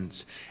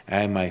conscience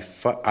I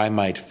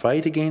might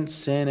fight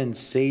against sin and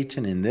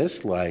Satan in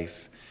this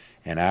life,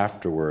 and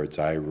afterwards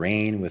I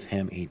reign with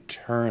him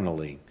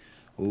eternally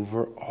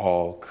over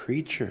all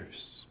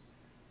creatures.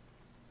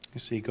 You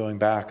see, going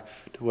back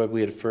to what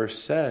we had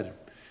first said,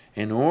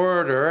 in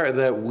order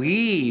that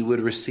we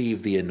would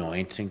receive the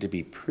anointing to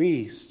be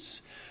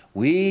priests,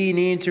 we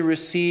need to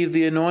receive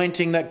the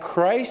anointing that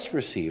Christ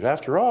received.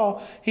 After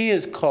all, he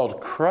is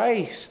called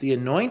Christ, the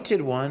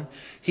anointed one.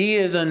 He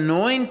is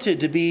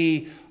anointed to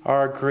be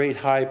our great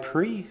high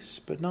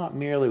priest, but not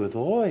merely with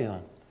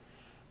oil,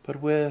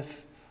 but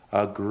with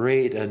a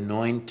great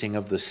anointing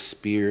of the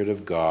Spirit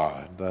of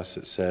God. Thus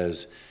it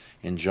says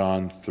in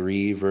John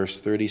 3, verse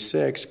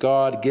 36,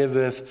 God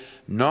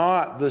giveth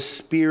not the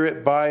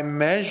Spirit by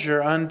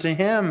measure unto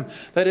him.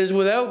 That is,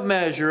 without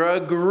measure,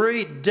 a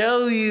great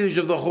deluge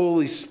of the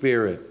Holy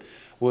Spirit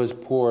was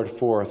poured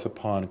forth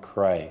upon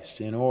Christ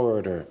in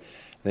order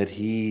that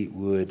he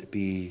would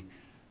be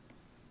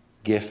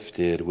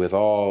gifted with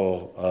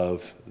all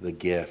of the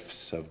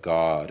gifts of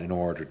God in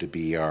order to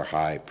be our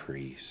high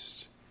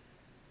priest.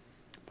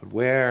 But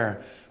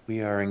where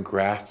we are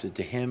engrafted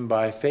to him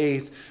by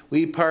faith,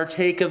 we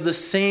partake of the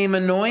same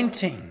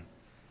anointing.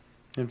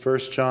 In 1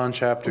 John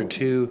chapter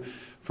 2,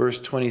 verse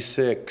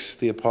 26,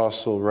 the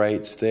apostle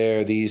writes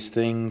there, these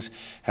things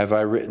have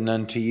I written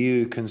unto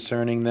you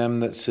concerning them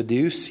that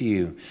seduce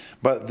you.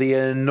 But the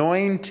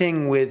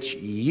anointing which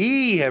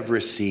ye have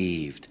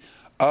received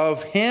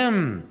of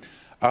him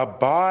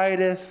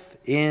abideth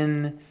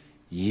in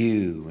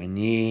you, and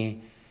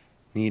ye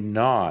need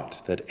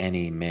not that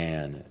any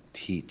man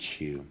teach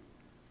you.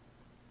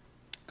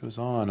 Goes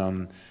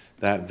on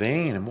that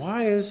vein. And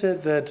why is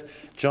it that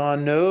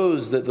John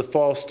knows that the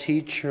false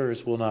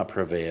teachers will not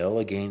prevail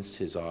against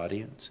his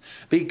audience?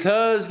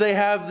 Because they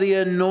have the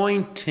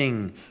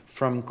anointing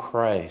from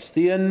Christ,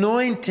 the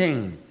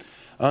anointing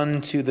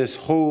unto this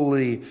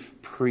holy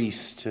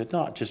priesthood,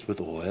 not just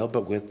with oil,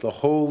 but with the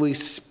Holy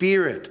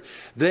Spirit.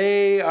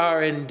 They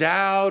are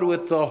endowed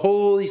with the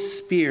Holy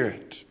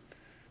Spirit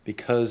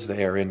because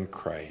they are in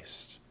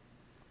Christ.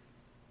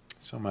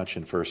 So much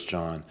in 1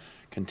 John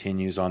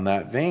continues on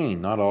that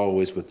vein, not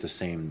always with the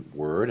same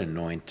word,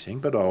 anointing,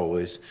 but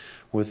always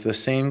with the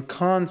same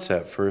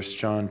concept. 1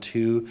 John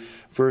 2,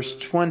 verse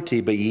 20,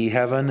 but ye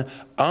have an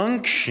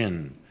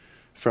unction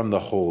from the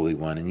Holy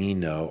One, and ye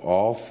know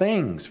all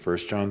things. 1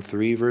 John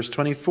 3, verse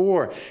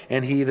 24,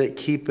 and he that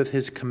keepeth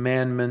his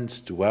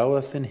commandments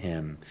dwelleth in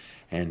him,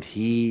 and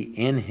he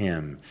in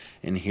him.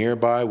 And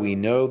hereby we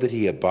know that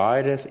he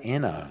abideth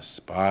in us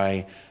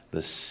by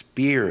the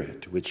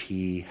Spirit which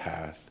he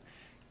hath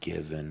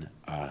given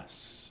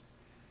us.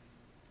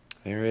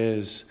 There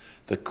is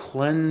the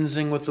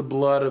cleansing with the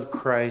blood of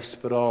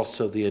Christ, but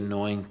also the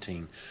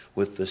anointing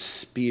with the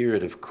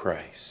Spirit of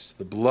Christ.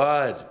 The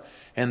blood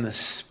and the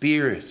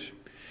Spirit.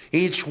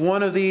 Each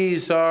one of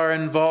these are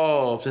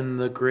involved in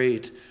the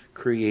great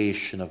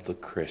creation of the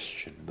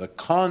Christian, the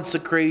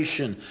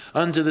consecration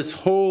unto this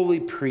holy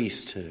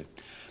priesthood.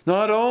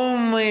 Not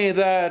only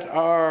that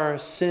our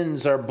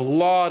sins are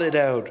blotted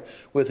out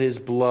with his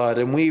blood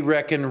and we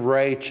reckon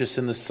righteous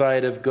in the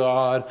sight of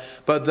God,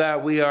 but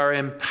that we are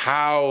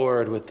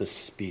empowered with the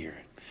Spirit.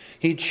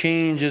 He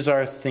changes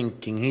our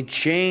thinking. He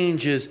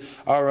changes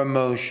our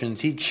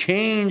emotions. He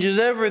changes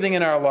everything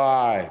in our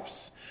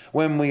lives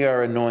when we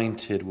are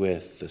anointed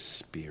with the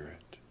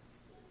Spirit.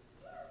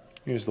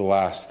 Here's the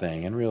last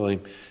thing, and really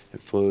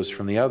it flows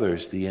from the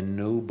others, the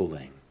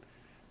ennobling.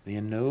 The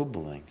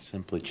ennobling.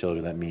 Simply,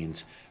 children, that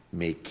means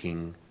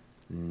making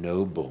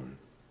noble.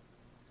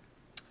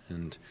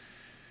 And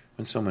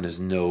when someone is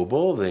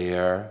noble, they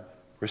are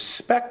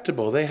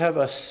respectable. They have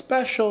a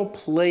special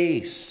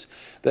place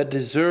that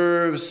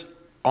deserves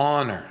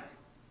honor.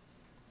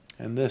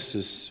 And this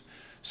is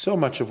so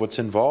much of what's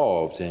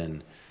involved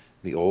in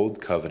the Old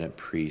Covenant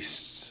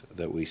priests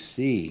that we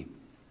see.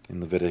 In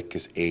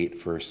Leviticus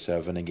 8, verse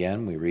 7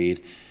 again, we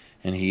read,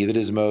 "And he that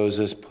is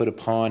Moses put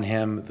upon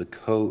him the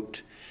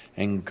coat,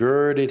 and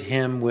girded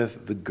him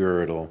with the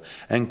girdle,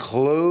 and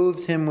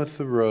clothed him with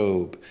the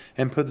robe,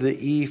 and put the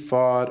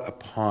ephod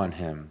upon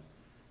him.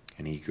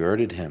 And he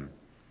girded him,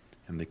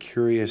 and the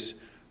curious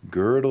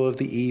girdle of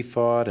the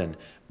ephod, and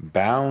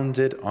bound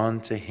it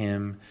onto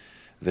him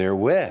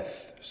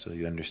therewith." So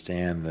you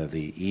understand that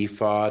the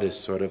ephod is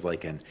sort of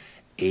like an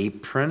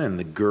apron, and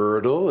the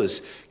girdle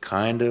is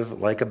kind of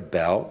like a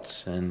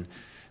belt, and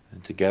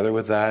together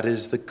with that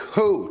is the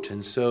coat.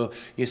 And so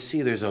you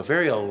see there's a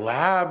very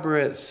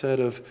elaborate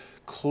set of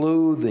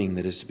clothing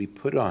that is to be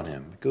put on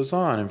him. It goes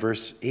on in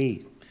verse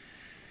 8.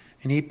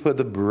 "And he put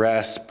the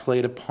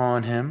breastplate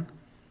upon him.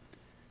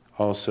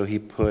 Also he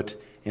put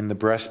in the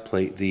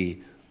breastplate the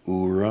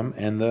Urim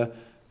and the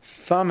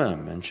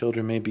Thummim." And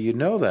children, maybe you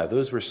know that.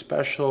 Those were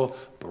special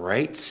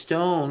bright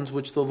stones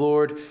which the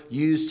Lord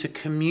used to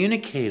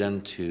communicate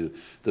unto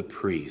the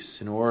priests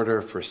in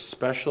order for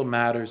special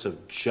matters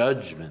of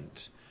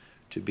judgment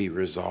to be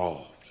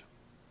resolved.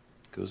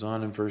 It goes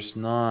on in verse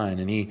 9.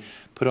 "And he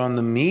put on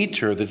the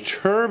mitre, the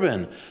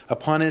turban,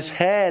 upon his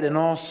head, and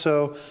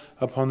also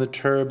upon the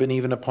turban,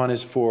 even upon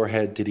his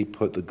forehead, did he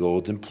put the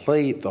golden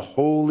plate, the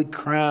holy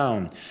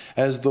crown,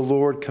 as the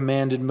Lord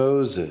commanded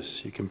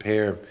Moses." You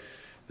compare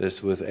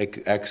this with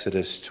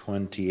Exodus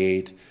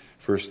 28,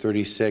 verse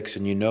 36,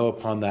 and you know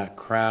upon that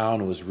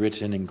crown was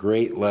written in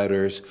great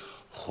letters,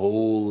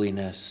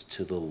 "Holiness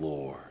to the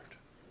Lord."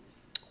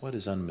 What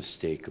is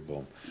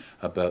unmistakable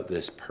about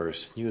this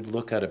person? You would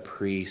look at a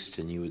priest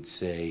and you would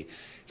say,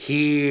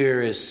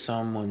 here is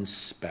someone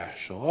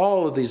special.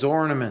 All of these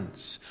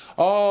ornaments,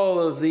 all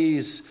of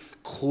these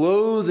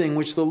clothing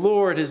which the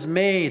Lord has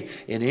made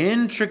in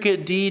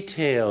intricate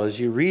detail as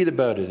you read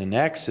about it in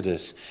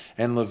Exodus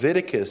and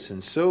Leviticus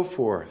and so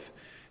forth.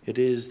 It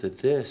is that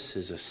this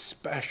is a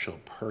special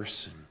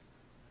person.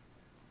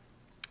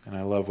 And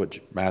I love what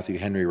Matthew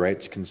Henry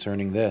writes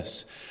concerning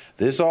this.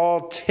 "This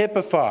all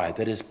typified,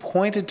 that is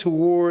pointed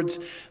towards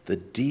the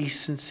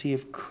decency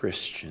of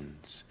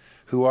Christians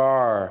who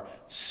are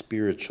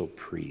spiritual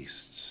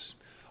priests.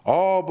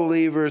 All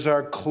believers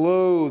are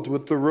clothed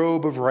with the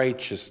robe of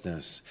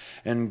righteousness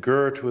and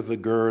girt with the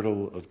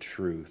girdle of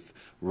truth,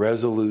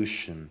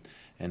 resolution,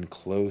 and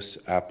close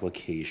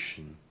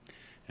application.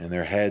 And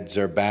their heads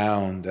are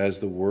bound, as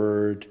the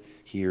word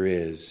here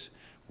is,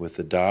 with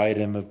the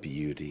diadem of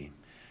beauty,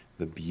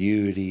 the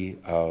beauty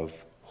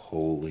of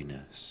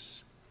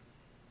holiness."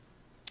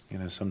 You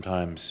know,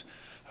 sometimes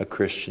a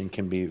Christian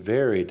can be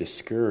very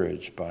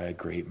discouraged by a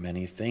great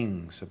many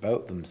things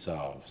about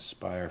themselves,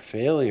 by our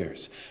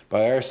failures,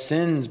 by our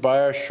sins,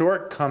 by our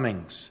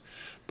shortcomings,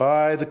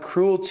 by the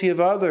cruelty of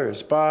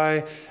others,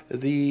 by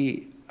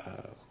the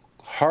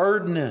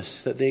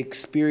hardness that they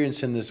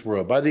experience in this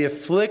world, by the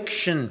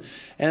affliction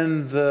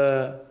and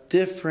the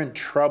different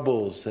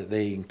troubles that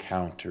they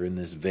encounter in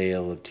this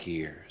vale of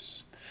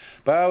tears.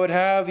 But I would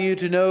have you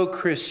to know,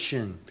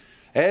 Christian,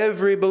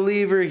 every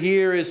believer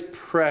here is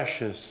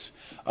precious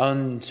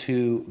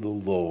unto the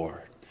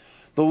Lord.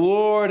 The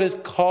Lord has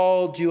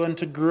called you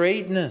unto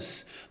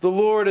greatness. The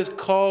Lord has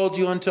called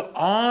you unto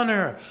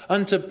honor,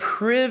 unto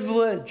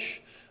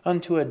privilege,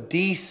 unto a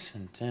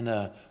decent and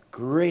a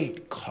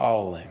great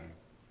calling.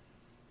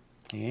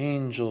 The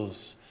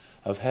angels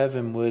of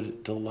heaven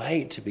would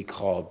delight to be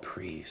called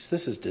priests.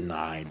 This is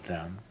denied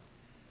them.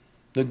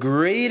 The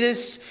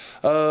greatest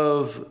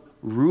of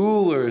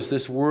rulers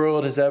this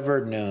world has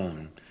ever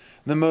known,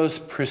 the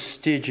most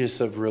prestigious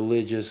of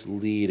religious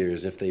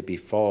leaders, if they be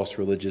false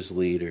religious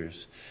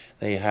leaders,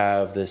 they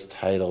have this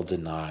title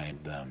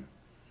denied them.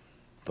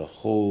 The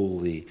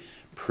holy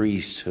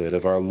priesthood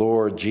of our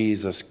Lord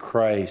Jesus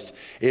Christ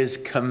is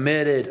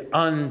committed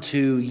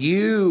unto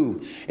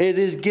you. It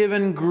is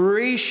given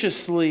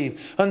graciously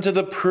unto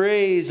the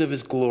praise of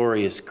his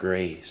glorious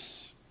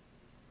grace.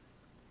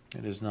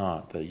 It is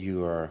not that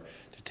you are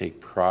to take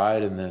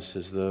pride in this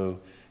as though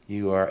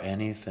you are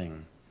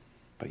anything,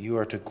 but you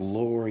are to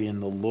glory in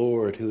the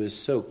Lord, who has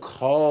so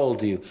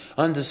called you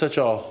unto such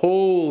a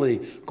holy,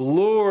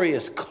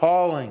 glorious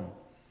calling.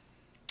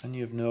 And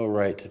you have no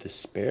right to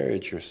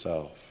disparage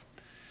yourself,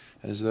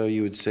 as though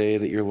you would say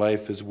that your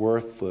life is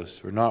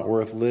worthless or not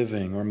worth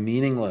living or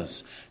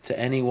meaningless to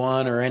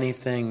anyone or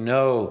anything.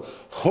 No,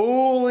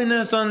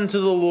 holiness unto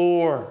the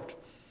Lord.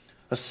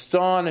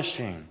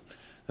 Astonishing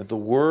that the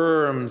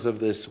worms of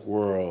this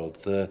world,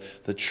 the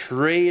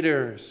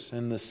traitors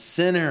and the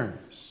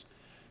sinners,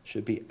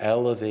 should be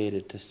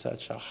elevated to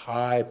such a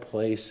high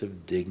place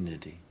of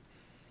dignity.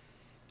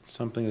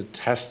 Something that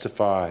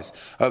testifies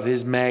of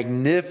his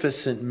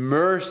magnificent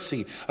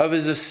mercy, of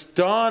his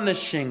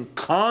astonishing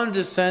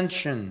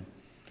condescension,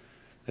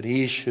 that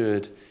he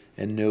should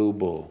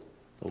ennoble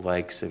the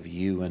likes of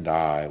you and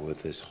I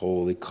with this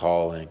holy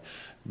calling.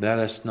 Let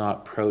us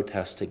not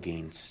protest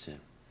against it.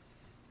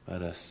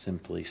 Let us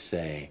simply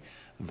say,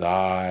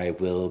 Thy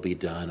will be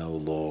done, O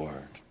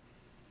Lord.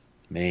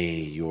 May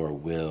your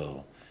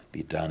will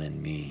be done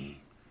in me.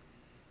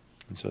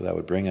 And so that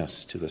would bring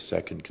us to the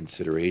second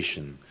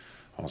consideration,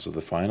 also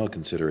the final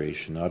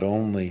consideration, not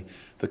only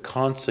the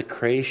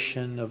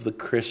consecration of the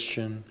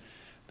Christian,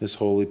 this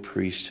holy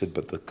priesthood,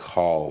 but the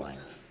calling.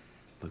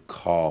 The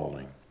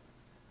calling.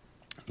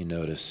 You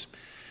notice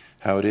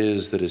how it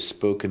is that is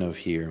spoken of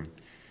here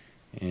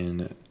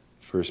in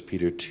 1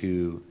 Peter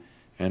 2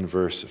 and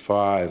verse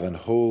 5, and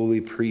holy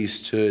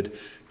priesthood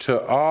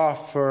to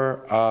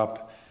offer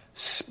up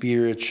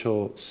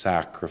spiritual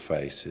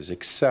sacrifices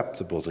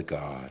acceptable to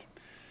God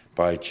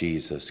by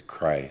Jesus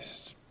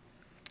Christ.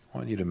 I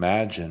want you to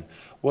imagine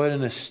what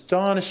an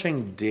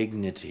astonishing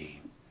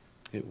dignity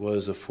it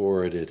was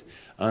afforded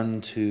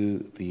unto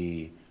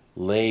the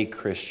lay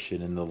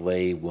Christian and the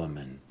lay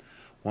woman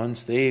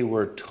once they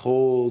were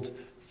told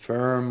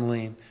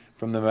firmly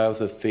from the mouth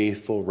of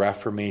faithful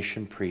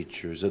Reformation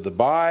preachers that the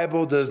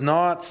Bible does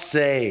not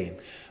say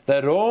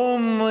that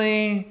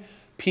only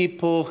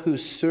people who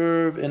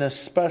serve in a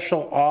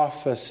special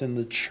office in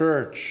the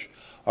church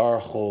are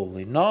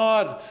holy.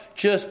 Not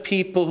just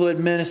people who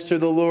administer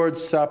the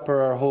Lord's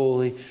Supper are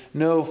holy.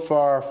 No,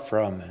 far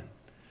from it.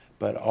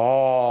 But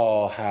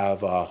all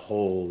have a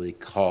holy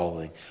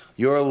calling.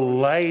 Your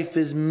life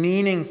is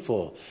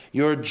meaningful.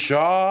 Your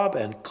job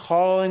and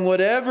calling,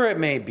 whatever it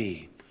may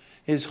be,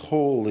 is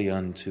holy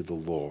unto the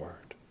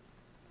Lord.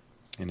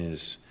 In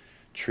his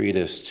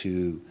treatise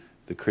to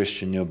the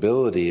Christian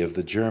nobility of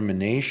the German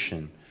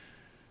nation,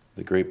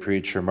 the great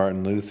preacher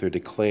Martin Luther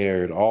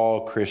declared,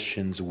 all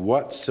Christians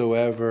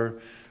whatsoever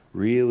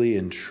really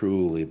and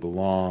truly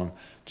belong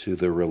to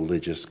the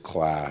religious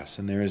class,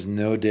 and there is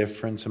no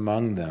difference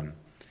among them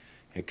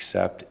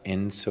except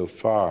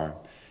insofar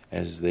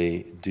as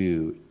they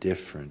do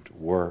different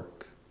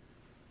work.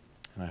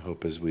 And I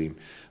hope as we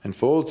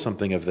unfold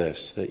something of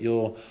this, that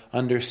you'll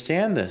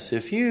understand this.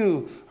 If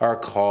you are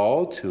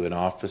called to an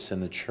office in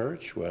the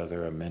church,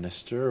 whether a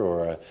minister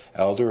or an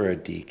elder or a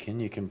deacon,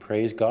 you can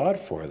praise God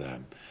for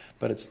them.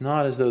 But it's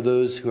not as though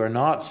those who are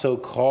not so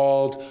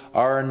called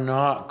are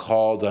not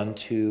called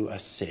unto a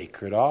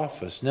sacred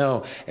office.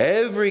 No,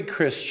 every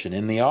Christian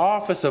in the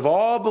office of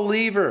all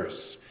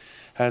believers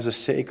has a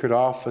sacred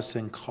office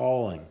and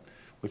calling,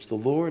 which the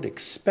Lord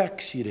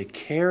expects you to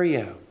carry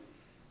out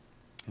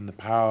in the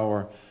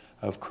power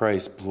of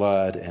Christ's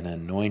blood and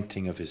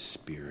anointing of his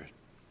Spirit.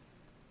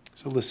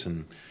 So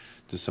listen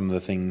to some of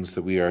the things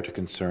that we are to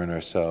concern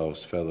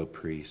ourselves, fellow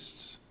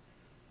priests.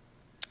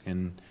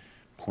 In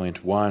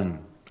point 1,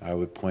 I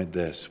would point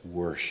this: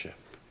 worship.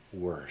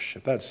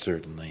 Worship. That's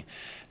certainly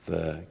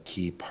the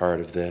key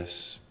part of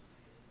this.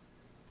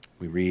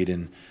 We read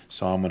in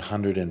Psalm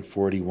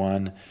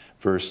 141,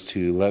 verse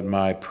 2, let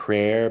my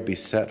prayer be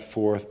set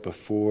forth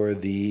before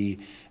thee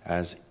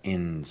as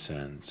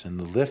incense, and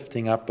the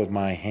lifting up of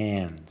my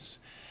hands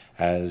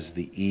as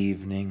the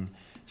evening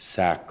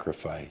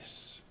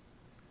sacrifice.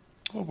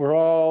 What were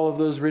all of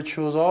those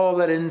rituals, all of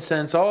that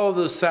incense, all of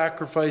those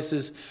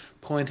sacrifices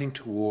pointing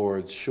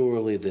towards?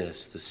 Surely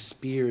this, the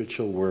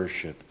spiritual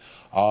worship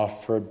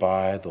offered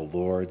by the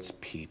Lord's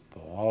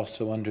people,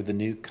 also under the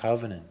new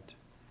covenant.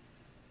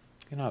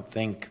 Do not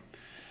think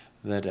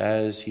that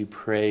as you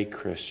pray,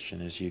 Christian,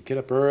 as you get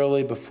up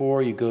early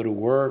before you go to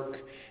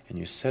work and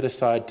you set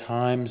aside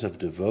times of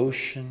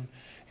devotion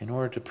in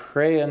order to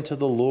pray unto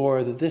the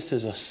Lord, that this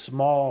is a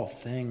small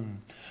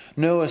thing.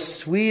 No, a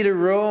sweet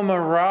aroma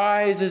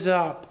rises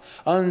up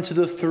unto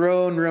the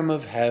throne room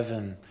of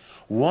heaven.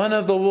 One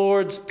of the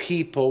Lord's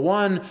people,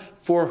 one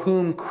for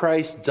whom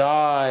Christ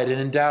died and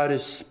endowed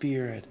his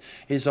Spirit,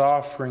 is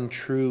offering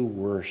true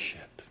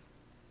worship.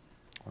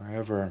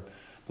 Wherever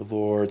the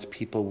Lord's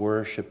people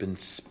worship in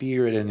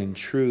spirit and in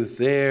truth,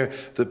 there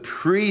the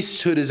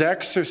priesthood is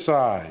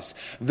exercised.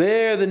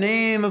 There the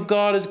name of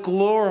God is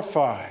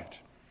glorified.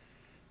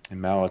 In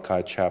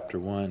Malachi chapter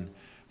 1,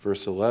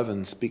 verse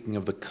 11, speaking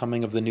of the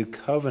coming of the new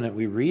covenant,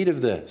 we read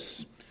of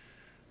this.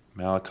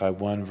 Malachi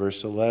 1,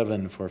 verse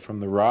 11, for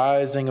from the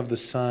rising of the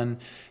sun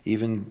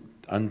even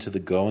unto the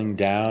going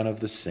down of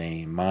the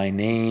same. My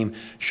name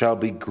shall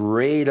be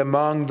great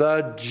among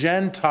the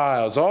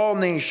Gentiles, all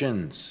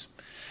nations.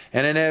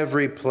 And in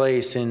every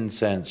place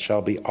incense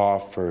shall be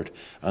offered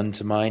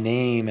unto my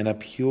name, and a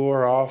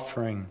pure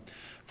offering.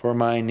 For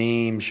my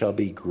name shall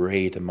be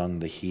great among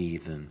the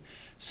heathen,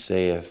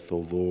 saith the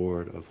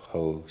Lord of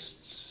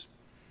hosts.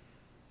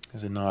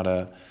 Is it not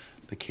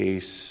the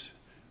case,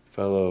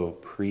 fellow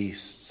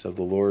priests of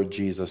the Lord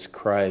Jesus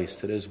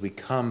Christ, that as we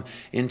come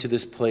into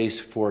this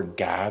place for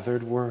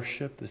gathered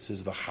worship, this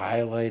is the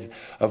highlight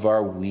of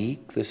our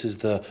week, this is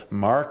the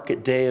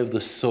market day of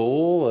the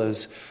soul,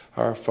 as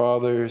our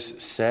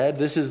fathers said.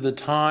 This is the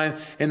time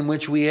in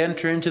which we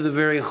enter into the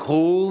very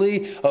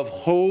holy of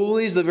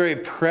holies, the very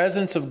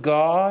presence of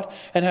God,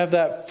 and have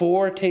that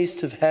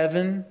foretaste of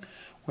heaven,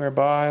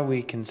 whereby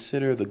we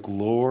consider the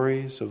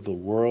glories of the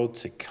world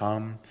to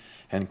come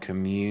and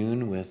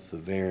commune with the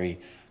very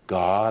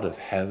God of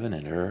heaven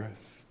and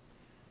earth.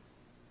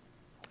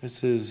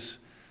 This is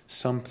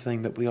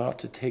something that we ought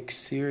to take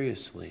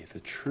seriously, the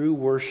true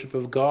worship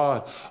of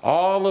God.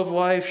 All of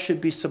life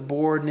should be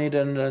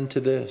subordinated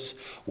unto this.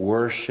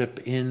 Worship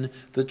in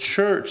the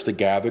church, the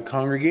gathered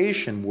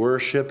congregation.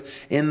 Worship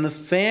in the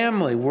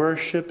family.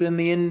 Worship in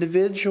the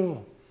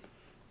individual.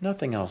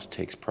 Nothing else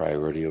takes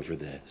priority over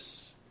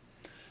this.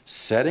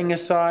 Setting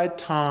aside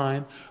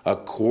time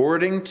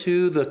according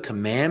to the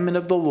commandment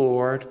of the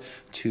Lord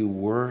to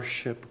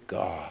worship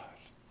God.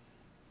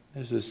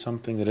 This is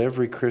something that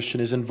every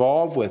Christian is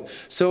involved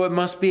with. So it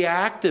must be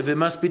active. It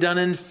must be done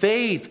in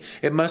faith.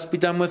 It must be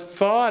done with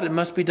thought. It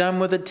must be done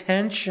with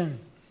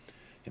attention.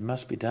 It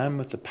must be done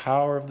with the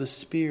power of the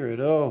Spirit.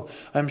 Oh,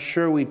 I'm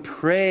sure we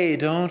pray,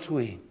 don't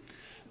we?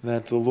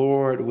 That the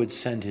Lord would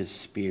send his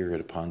Spirit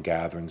upon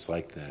gatherings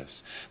like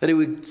this. That he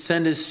would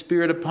send his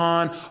Spirit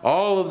upon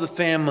all of the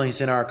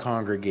families in our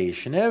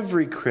congregation,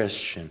 every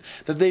Christian.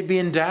 That they be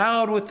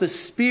endowed with the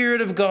Spirit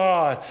of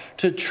God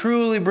to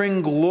truly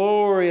bring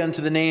glory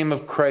unto the name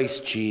of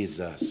Christ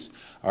Jesus,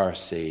 our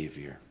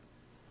Savior.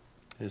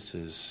 This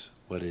is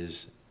what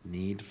is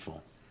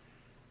needful.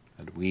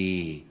 That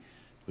we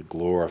would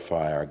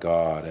glorify our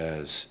God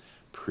as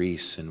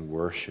priests in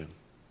worship.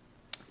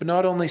 But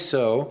not only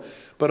so,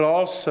 but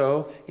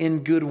also in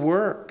good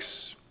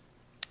works.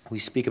 We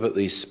speak about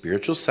these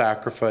spiritual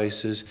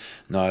sacrifices,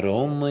 not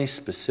only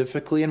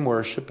specifically in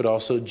worship, but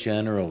also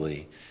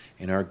generally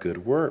in our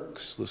good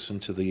works.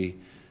 Listen to the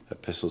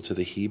epistle to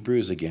the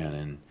Hebrews again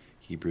in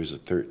Hebrews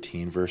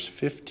 13, verse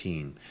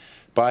 15.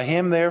 By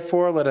him,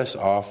 therefore, let us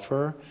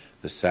offer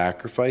the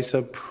sacrifice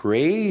of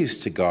praise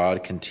to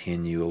God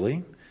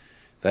continually,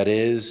 that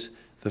is,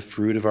 the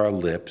fruit of our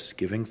lips,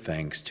 giving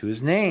thanks to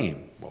his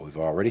name. What we've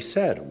already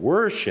said,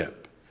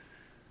 worship.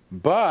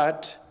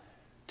 But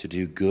to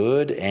do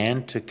good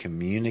and to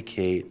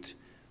communicate,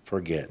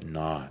 forget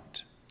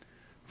not.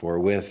 For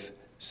with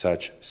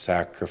such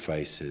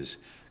sacrifices,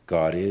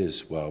 God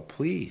is well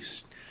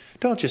pleased.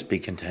 Don't just be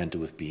contented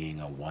with being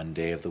a one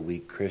day of the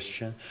week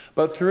Christian,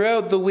 but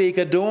throughout the week,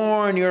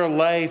 adorn your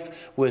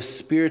life with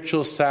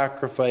spiritual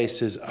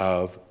sacrifices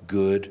of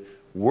good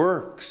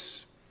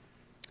works.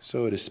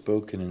 So it is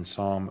spoken in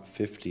Psalm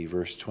 50,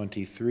 verse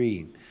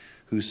 23.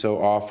 Whoso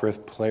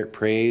offereth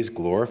praise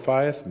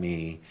glorifieth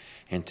me,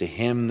 and to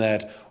him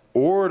that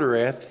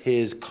ordereth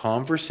his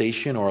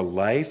conversation or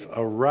life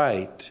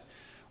aright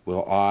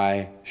will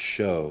I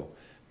show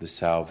the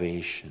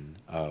salvation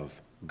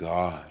of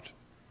God.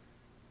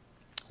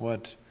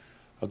 What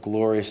a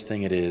glorious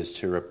thing it is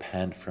to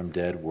repent from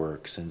dead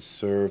works and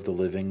serve the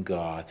living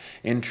God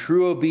in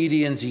true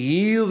obedience,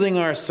 yielding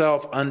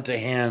ourselves unto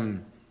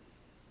him,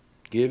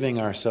 giving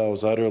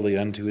ourselves utterly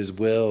unto his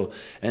will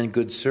and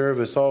good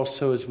service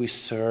also as we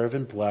serve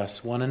and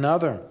bless one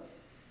another.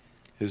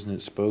 Isn't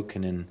it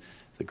spoken in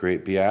the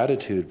great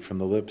beatitude from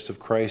the lips of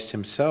Christ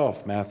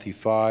himself, Matthew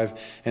 5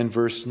 and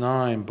verse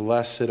 9,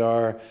 blessed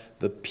are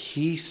the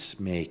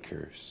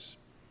peacemakers,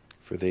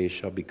 for they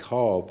shall be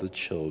called the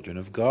children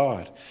of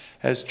God.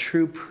 As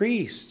true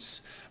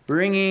priests,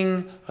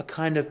 bringing a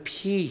kind of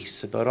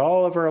peace about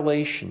all of our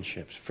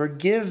relationships,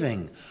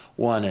 forgiving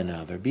one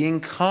another, being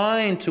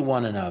kind to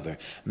one another,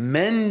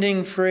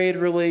 mending frayed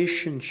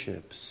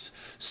relationships,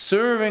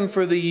 serving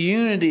for the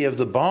unity of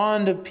the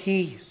bond of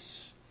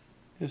peace.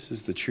 This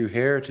is the true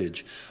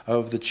heritage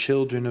of the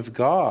children of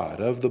God,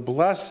 of the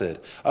blessed,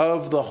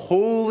 of the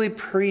holy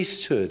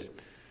priesthood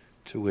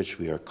to which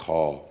we are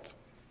called.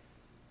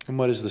 And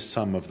what is the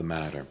sum of the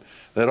matter?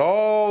 That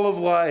all of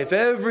life,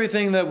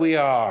 everything that we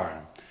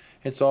are,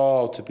 it's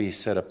all to be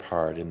set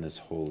apart in this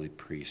holy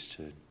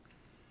priesthood.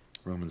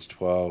 Romans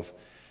 12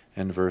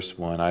 and verse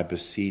 1, I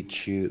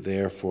beseech you,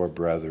 therefore,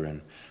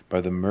 brethren,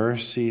 by the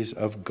mercies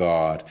of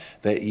God,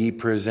 that ye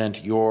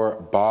present your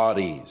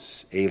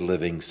bodies a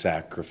living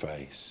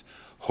sacrifice,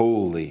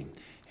 holy,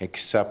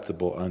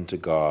 acceptable unto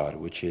God,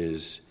 which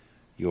is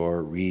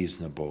your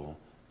reasonable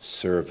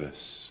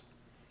service.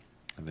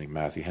 I think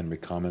Matthew Henry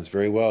comments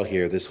very well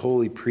here. This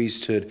holy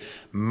priesthood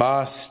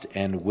must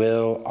and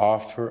will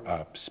offer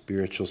up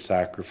spiritual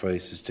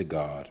sacrifices to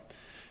God.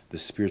 The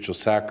spiritual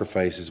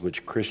sacrifices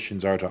which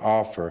Christians are to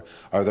offer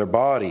are their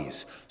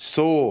bodies,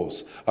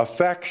 souls,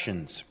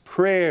 affections,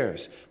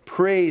 prayers,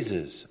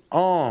 praises,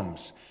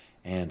 alms,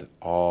 and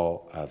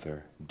all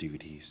other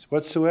duties,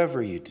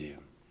 whatsoever you do.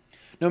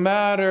 No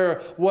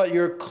matter what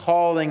your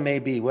calling may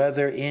be,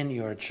 whether in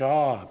your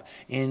job,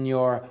 in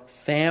your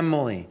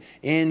family,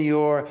 in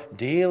your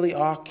daily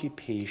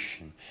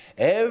occupation,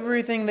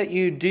 everything that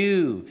you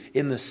do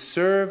in the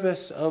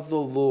service of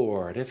the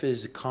Lord, if it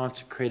is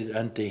consecrated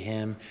unto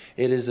him,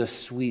 it is a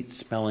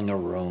sweet-smelling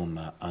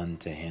aroma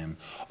unto him.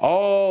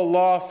 All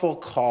lawful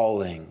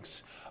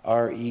callings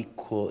are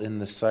equal in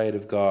the sight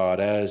of God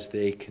as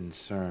they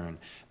concern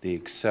the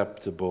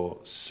acceptable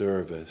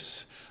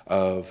service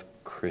of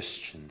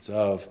Christians,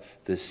 of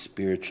the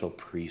spiritual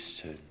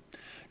priesthood.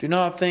 Do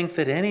not think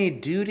that any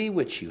duty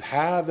which you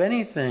have,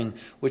 anything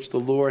which the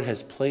Lord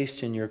has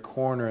placed in your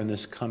corner in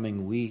this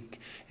coming week,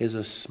 is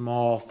a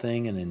small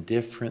thing, an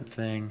indifferent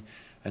thing,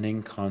 an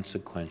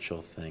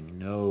inconsequential thing.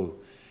 No,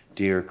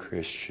 dear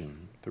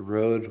Christian, the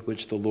road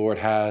which the Lord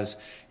has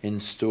in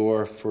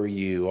store for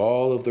you,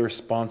 all of the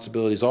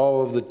responsibilities,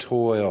 all of the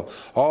toil,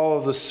 all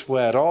of the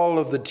sweat, all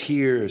of the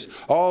tears,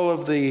 all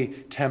of the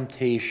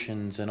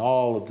temptations, and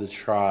all of the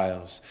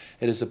trials,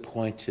 it is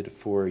appointed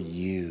for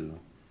you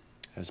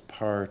as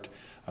part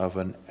of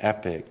an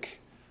epic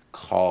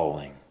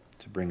calling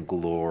to bring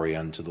glory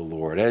unto the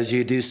Lord, as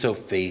you do so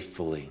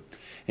faithfully,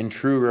 in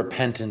true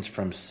repentance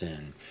from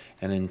sin,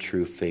 and in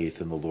true faith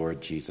in the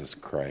Lord Jesus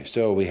Christ.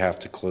 Oh, we have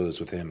to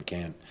close with him,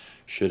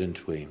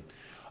 shouldn't we?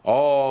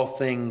 All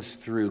things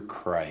through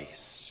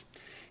Christ.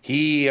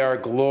 He, our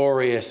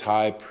glorious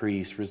high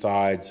priest,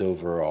 resides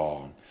over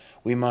all.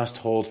 We must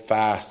hold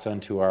fast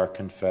unto our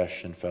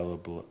confession, fellow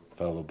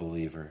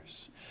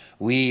believers.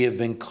 We have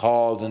been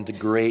called unto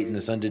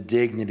greatness, unto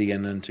dignity,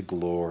 and unto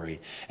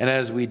glory. And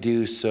as we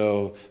do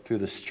so, through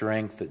the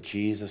strength that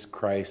Jesus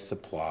Christ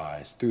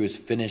supplies, through his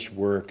finished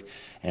work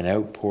and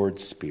outpoured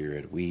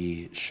Spirit,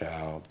 we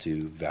shall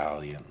do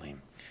valiantly.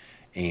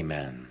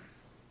 Amen.